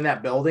being in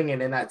that building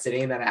and in that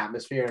city, in that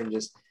atmosphere, and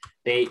just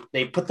they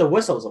put the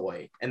whistles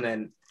away. And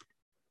then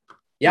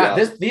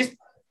these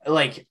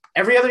like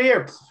every other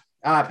year,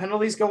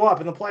 penalties go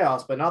up in the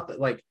playoffs, but not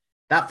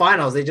that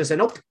finals, they just said,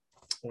 nope.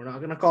 We're not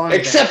going to call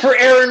anything. Except for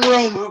Aaron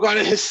Rome, who got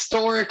a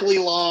historically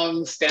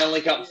long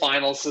Stanley Cup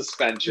final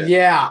suspension.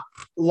 Yeah.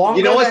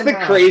 You know what's the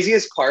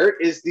craziest part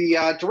is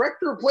the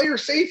director of player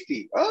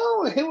safety.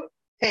 Oh,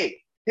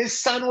 hey, his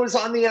son was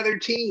on the other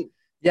team.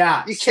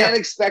 Yeah. You can't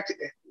expect it.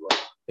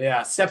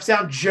 Yeah. Steps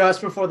down just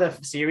before the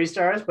series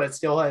starts, but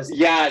still was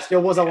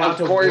allowed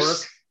to work.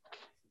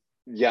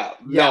 Yeah.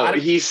 No,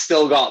 he's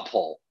still got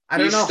pull.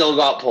 He's still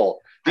got pull.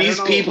 These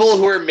people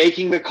who are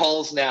making the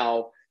calls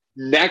now,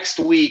 next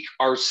week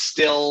are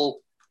still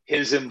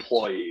his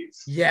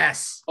employees.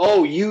 Yes.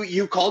 Oh,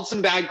 you called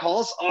some bad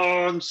calls?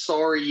 Oh, I'm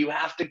sorry. You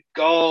have to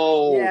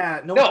go.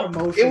 Yeah. No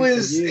promotion.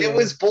 It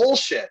was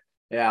bullshit.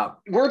 Yeah.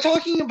 We're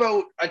talking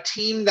about a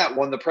team that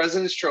won the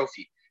President's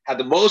Trophy, had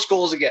the most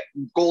goals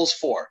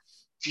for,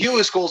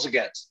 fewest goals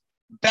against,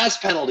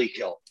 best penalty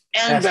kill,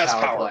 and best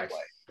power play.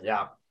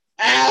 Yeah.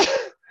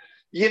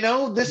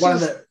 This one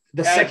is of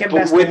the second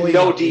best with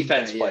no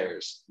defense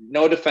players,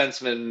 no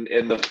defensemen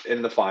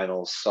in the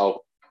finals.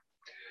 So,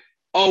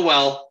 oh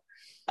well,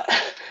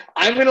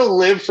 I'm gonna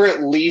live for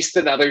at least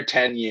another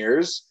 10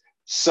 years.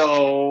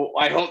 So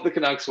I hope the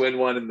Canucks win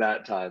one in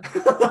that time.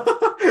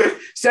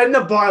 Setting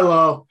the bar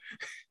low.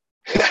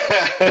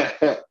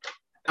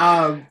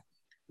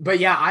 But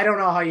yeah, I don't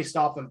know how you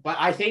stop them. But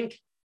I think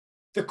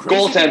the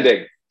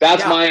goaltending.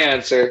 That's my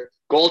answer.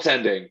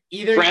 Goaltending.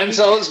 Either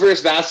Francouz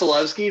versus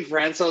Vasilevsky,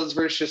 Francouz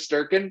versus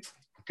Shesterkin.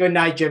 Good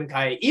night, Jim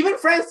Kite. Even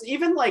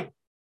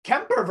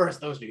Kemper versus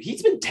those two.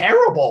 He's been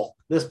terrible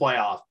this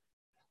playoff.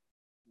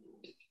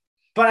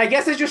 But I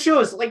guess it just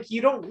shows,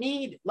 you don't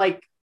need,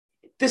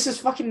 this is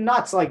fucking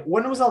nuts.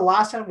 When was the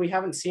last time we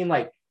haven't seen,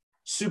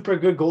 super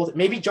good goals?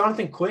 Maybe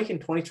Jonathan Quick in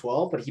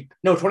 2012,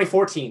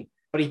 2014,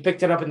 but he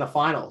picked it up in the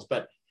finals.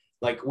 But,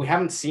 we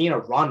haven't seen a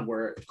run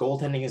where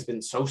goaltending has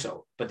been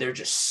so-so, but they're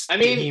just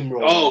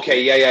steamrolling. Oh,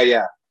 okay,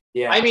 yeah.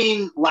 I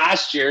mean,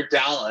 last year,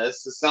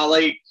 Dallas, it's not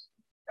like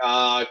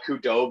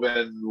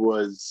Khudobin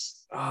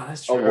was a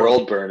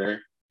world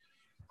burner.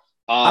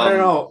 I don't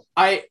know.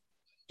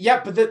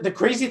 But the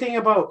crazy thing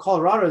about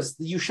Colorado is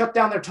you shut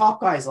down their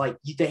top guys.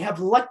 They have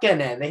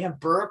Lehkonen, they have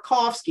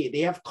Burakovsky,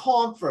 they have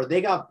Comfer,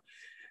 they got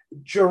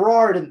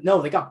Gerard.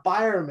 They got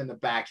Byram in the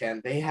back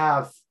end. They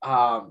have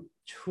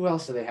who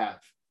else do they have?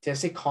 Did I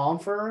say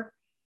Comfer?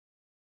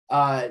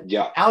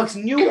 Alex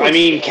Newhook. I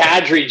mean,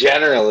 Kadri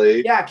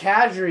generally. Yeah,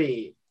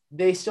 Kadri.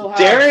 They still have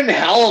Darren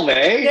Helm,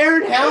 eh?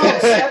 Darren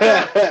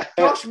Helm.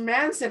 Josh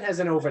Manson has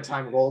an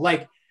overtime goal.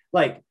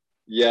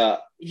 Yeah.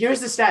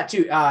 Here's the stat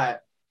too.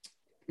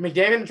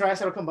 McDavid and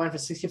Draisaitl combined for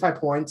 65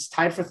 points,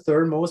 tied for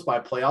third most by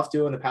a playoff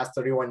duo in the past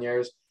 31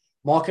 years.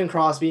 Malkin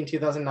Crosby in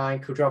 2009,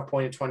 Kucherov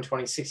point in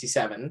 2020,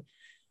 67.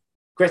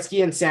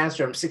 Gretzky and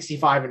Sandstrom,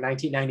 65 in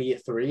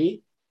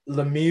 1993.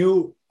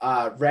 Lemieux,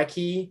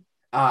 Recchi,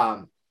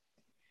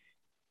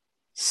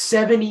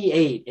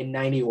 78 in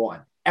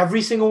 91.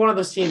 Every single one of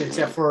those teams,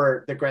 except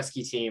for the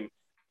Gretzky team,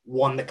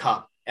 won the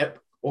cup.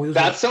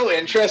 That's so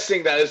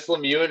interesting that it's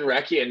Lemieux and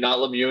Recchi and not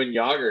Lemieux and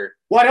Yager.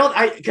 Well,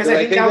 I think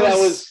that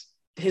was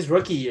his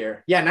rookie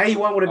year. Yeah,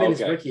 91 would have been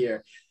his rookie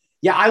year.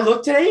 Yeah, I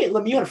looked today.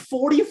 Lemieux had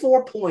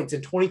 44 points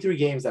in 23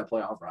 games that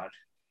playoff run.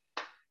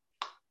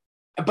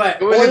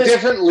 But It was a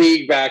different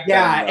league back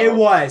yeah, then. it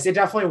was. It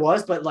definitely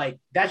was. But like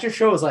that just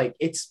shows like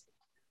it's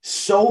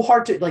so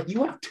hard to like.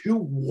 You have two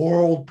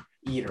world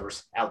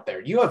eaters out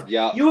there. You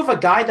have a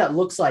guy that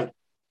looks like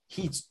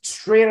he's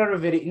straight out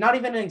of video. Not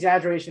even an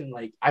exaggeration.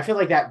 Like I feel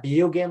like that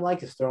video game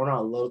like is thrown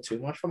out a little too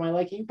much for my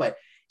liking, but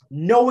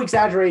no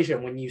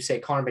exaggeration when you say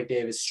Connor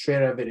McDavid is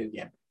straight out of video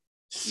game.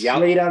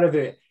 Straight out of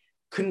it.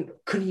 Couldn't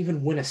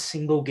even win a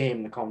single game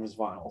in the conference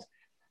finals.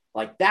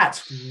 Like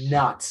that's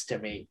nuts to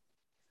me.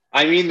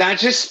 I mean, that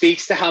just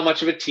speaks to how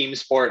much of a team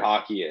sport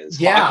hockey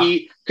is. Yeah.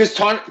 Hockey, because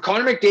Connor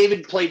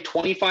McDavid played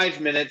 25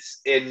 minutes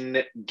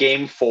in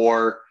game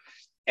 4,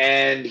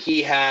 and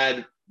he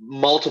had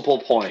multiple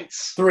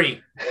points.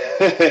 3.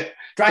 3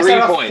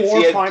 points.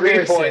 He had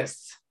 3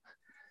 points.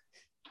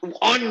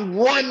 On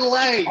one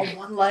leg. On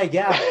one leg,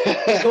 yeah.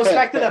 He goes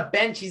back to the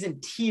bench. He's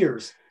in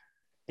tears.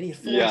 And he had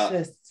 4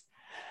 assists.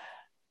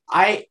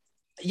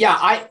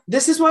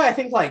 This is why I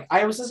think, like,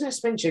 I was listening to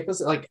Spin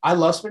Chicklets. Like, I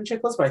love Spin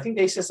Chicklets, but I think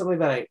they said something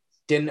that I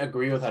didn't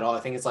agree with at all.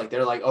 I think it's like,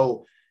 they're like,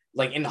 oh,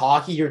 like in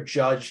hockey, you're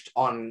judged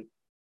on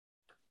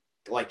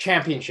like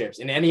championships.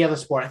 In any other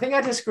sport, I think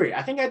I disagree.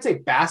 I think I'd say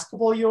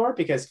basketball you are,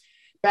 because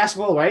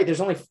basketball, right?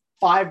 There's only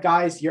 5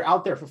 guys. You're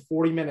out there for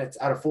 40 minutes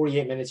out of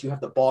 48 minutes. You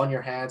have the ball in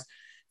your hands.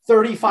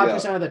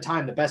 35% of the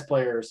time, the best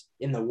players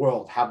in the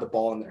world have the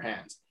ball in their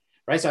hands,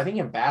 right? So I think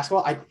in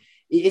basketball,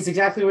 it's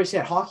exactly what you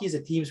said. Hockey is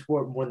a team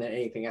sport more than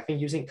anything. I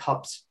think using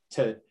cups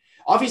to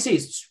obviously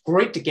it's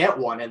great to get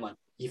one, and like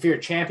if you're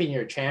a champion,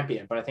 you're a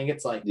champion. But I think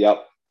it's like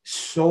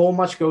so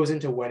much goes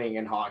into winning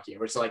in hockey,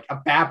 where it's like a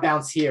bat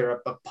bounce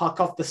here, a puck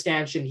off the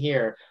stanchion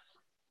here.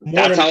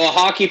 That's how a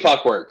hockey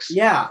puck works.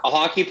 Yeah, a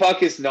hockey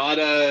puck is not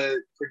a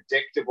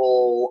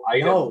predictable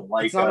item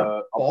like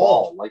a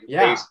ball, like a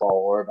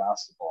baseball or a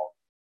basketball.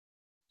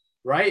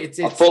 Right? It's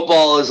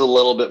football is a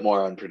little bit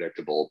more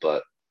unpredictable,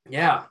 but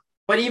yeah.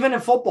 But even in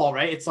football,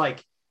 right? It's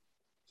like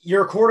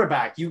you're a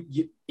quarterback. You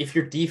if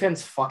your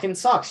defense fucking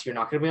sucks, you're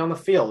not going to be on the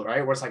field,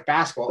 right? Where it's like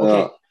basketball.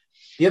 Okay,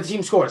 the other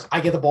team scores. I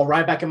get the ball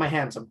right back in my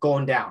hands. I'm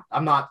going down.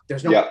 I'm not.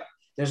 There's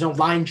no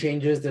line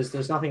changes.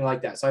 There's nothing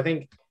like that. So I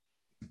think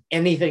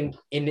anything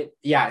in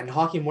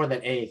hockey more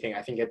than anything,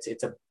 I think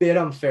it's a bit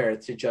unfair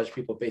to judge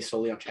people based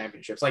solely on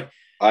championships. Like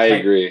I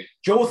agree.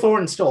 Joe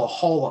Thornton's still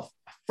a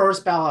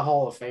first ballot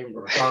Hall of Famer,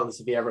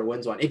 regardless if he ever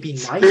wins one. It'd be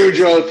nice. Screw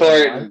Joe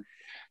Thornton.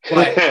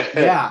 But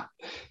yeah,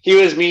 he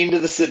was mean to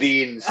the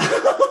Sedins.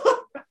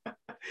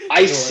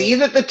 I see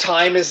that the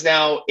time is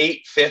now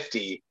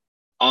 8:50.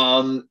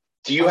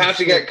 Do you have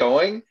to get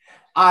going?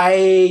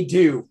 I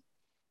do.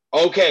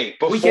 Okay,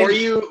 do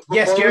you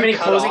have any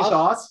closing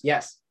thoughts?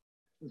 Yes.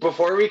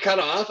 Before we cut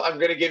off, I'm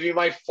going to give you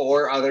my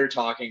 4 other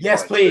talking points.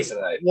 Yes, please.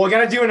 We're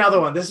going to do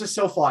another one. This is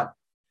so fun.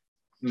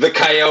 The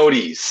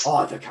Coyotes.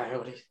 Oh, the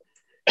Coyotes.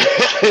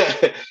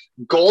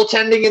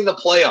 Goaltending in the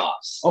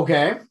playoffs.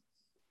 Okay.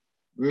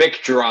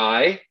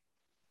 McDry.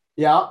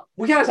 Yeah,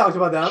 we kind of talked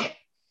about them.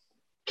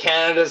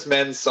 Canada's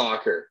men's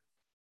soccer.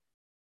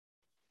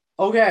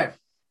 Okay.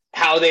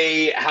 How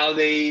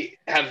they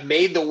have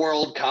made the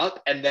World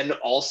Cup and then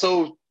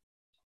also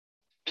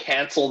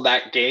canceled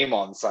that game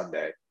on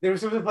Sunday. They were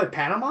supposed to play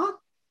Panama?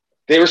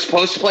 They were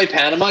supposed to play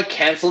Panama,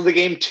 canceled the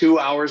game 2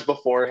 hours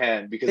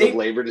beforehand because of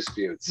labor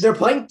disputes. They're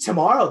playing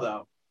tomorrow,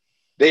 though.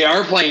 They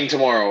are playing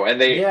tomorrow, and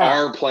they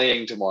are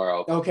playing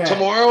tomorrow. Okay.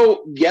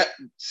 Tomorrow,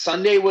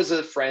 Sunday was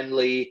a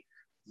friendly.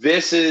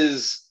 This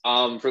is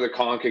for the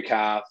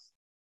CONCACAF.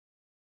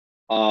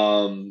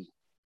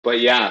 But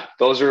yeah,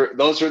 those are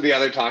the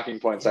other talking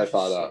points I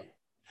thought of.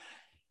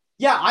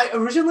 Yeah, I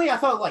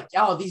thought like,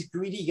 oh, these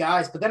greedy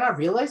guys, but then I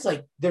realized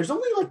like there's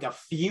only like a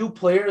few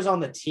players on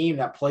the team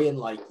that play in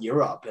like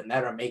Europe and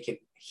that are making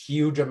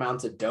huge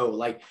amounts of dough.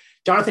 Like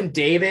Jonathan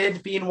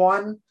David being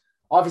one.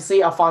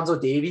 Obviously, Alphonso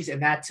Davies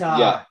and that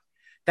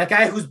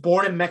guy who's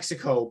born in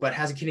Mexico but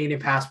has a Canadian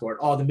passport.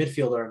 Oh, the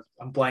midfielder.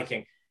 I'm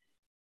blanking.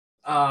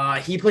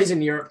 He plays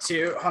in Europe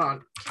too. Hold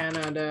on.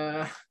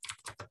 Canada.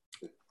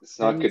 It's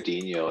not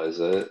Godinho, is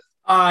it?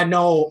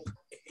 No.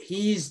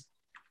 He's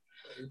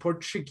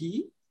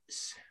Portuguese.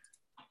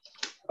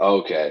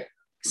 Okay.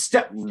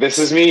 This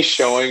is me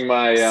showing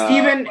my...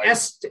 Steven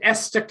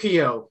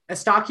Estacio.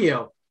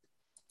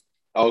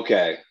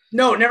 Okay.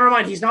 No, never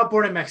mind. He's not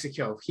born in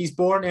Mexico. He's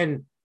born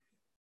in...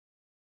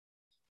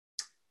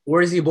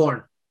 Where is he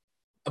born?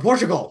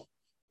 Portugal.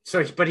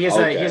 Sorry, but he has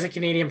a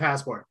Canadian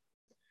passport.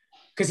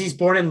 Because he's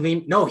born in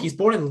he's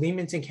born in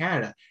Leamington,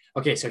 Canada.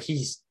 Okay, so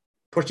he's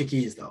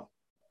Portuguese though.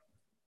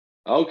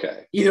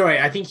 Okay. Either way,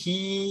 I think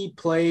he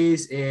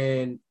plays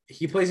in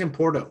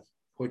Porto,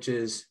 which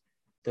is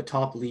the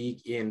top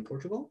league in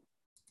Portugal.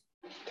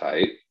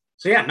 Tight.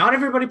 So yeah, not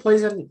everybody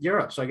plays in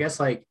Europe. So I guess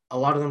like a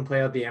lot of them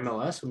play out the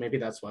MLS, so maybe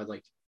that's why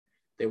like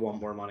they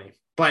want more money.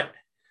 But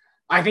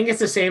I think it's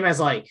the same as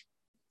like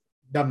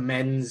the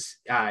men's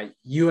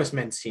US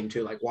men's team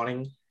too, like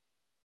wanting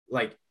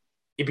like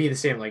it'd be the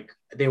same, like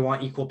they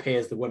want equal pay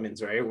as the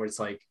women's, right? Where it's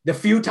like the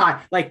few time,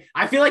 like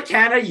I feel like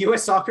Canada,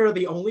 US soccer are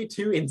the only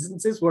 2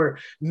 instances where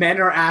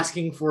men are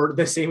asking for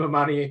the same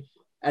amount of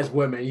as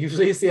women.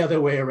 Usually it's the other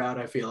way around.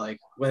 I feel like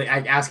when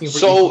asking for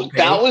So equal pay.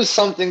 that was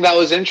something that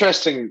was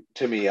interesting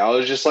to me. I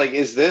was just like,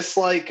 is this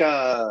like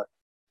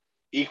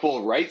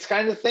equal rights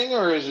kind of thing,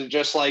 or is it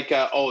just like,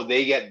 oh,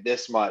 they get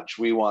this much,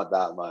 we want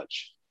that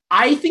much?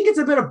 I think it's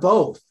a bit of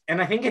both,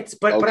 and I think it's,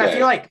 but Okay. I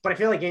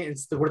feel like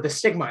it's where the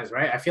stigma is,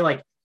 right? I feel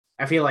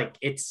like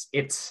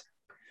it's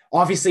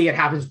obviously it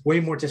happens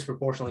way more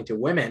disproportionately to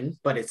women,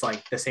 but it's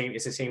like the same.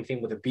 It's the same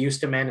thing with abuse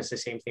to men. It's the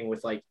same thing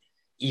with like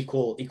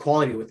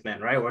equality with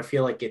men, right? Where I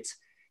feel like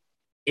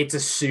it's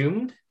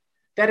assumed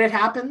that it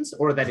happens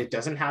or that it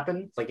doesn't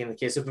happen, like in the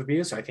case of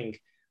abuse. So I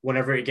think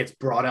whenever it gets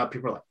brought up,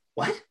 people are like,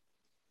 "What?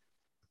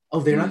 Oh,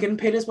 they're not getting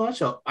paid as much."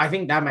 So I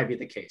think that might be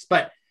the case,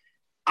 but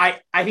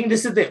I think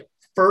this is the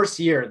first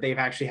year they've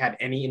actually had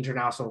any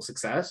international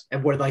success,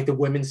 and where like the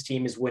women's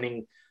team is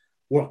winning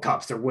World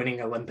Cups, they're winning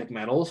Olympic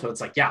medals. So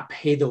it's like, yeah,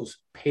 pay those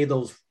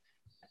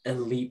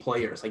elite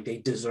players. Like they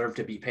deserve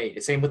to be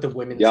paid. Same with the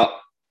women's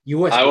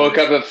US. I woke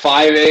up at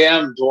 5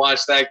 a.m. to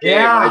watch that game.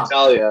 Yeah. I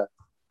tell you,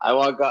 I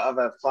woke up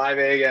at 5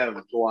 a.m.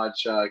 to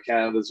watch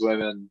Canada's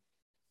women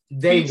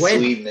beat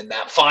Sweden in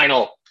that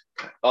final.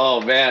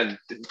 Oh man,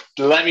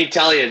 let me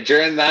tell you,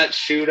 during that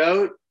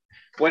shootout,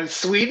 when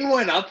Sweden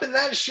went up in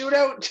that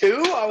shootout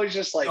too, I was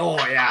just like, oh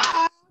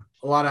yeah.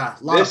 A lot of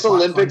this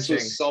Olympics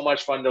was so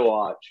much fun to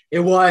watch.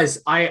 It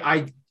was.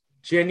 I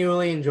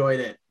genuinely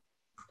enjoyed it.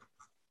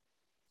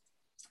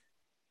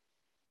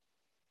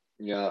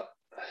 Yeah.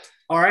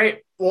 All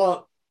right.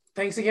 Well,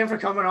 thanks again for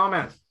coming on,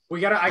 man. I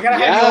gotta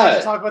have you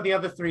to talk about the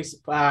other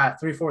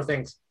 4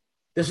 things.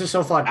 This was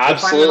so fun.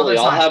 Absolutely.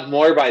 I'll have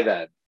more by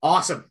then.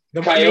 Awesome.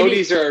 The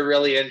Coyotes are a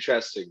really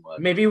interesting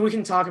one. Maybe we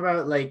can talk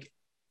about like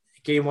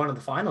game 1 of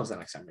the finals the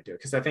next time we do it,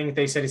 because I think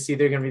they said it's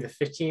either going to be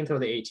the 15th or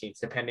the 18th,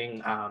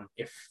 depending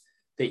if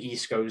the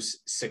East goes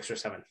 6 or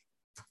 7.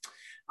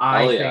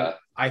 I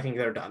think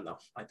they're done though.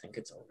 I think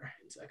it's over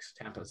in 6.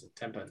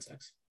 Tampa and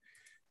 6.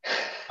 I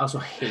also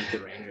hate the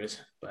Rangers,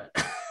 but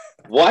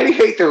why do you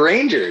hate the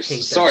Rangers?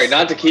 Sorry,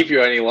 not to keep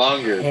you any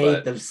longer. I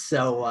hate them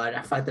so much.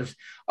 I find them.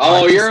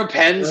 Oh, you're a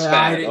Pens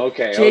fan.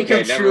 Okay.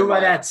 Jacob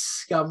Trouba, that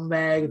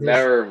scumbag.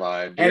 Never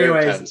mind.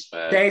 Anyways,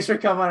 thanks for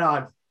coming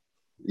on.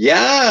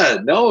 Yeah,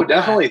 no,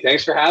 definitely.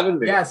 Thanks for having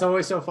me. Yeah, it's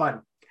always so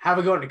fun. Have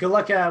a good one. Good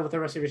luck with the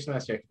rest of your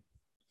semester.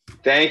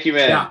 Thank you,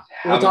 man. Yeah,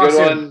 have a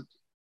good one.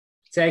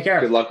 Take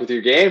care. Good luck with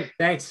your game.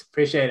 Thanks.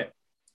 Appreciate it.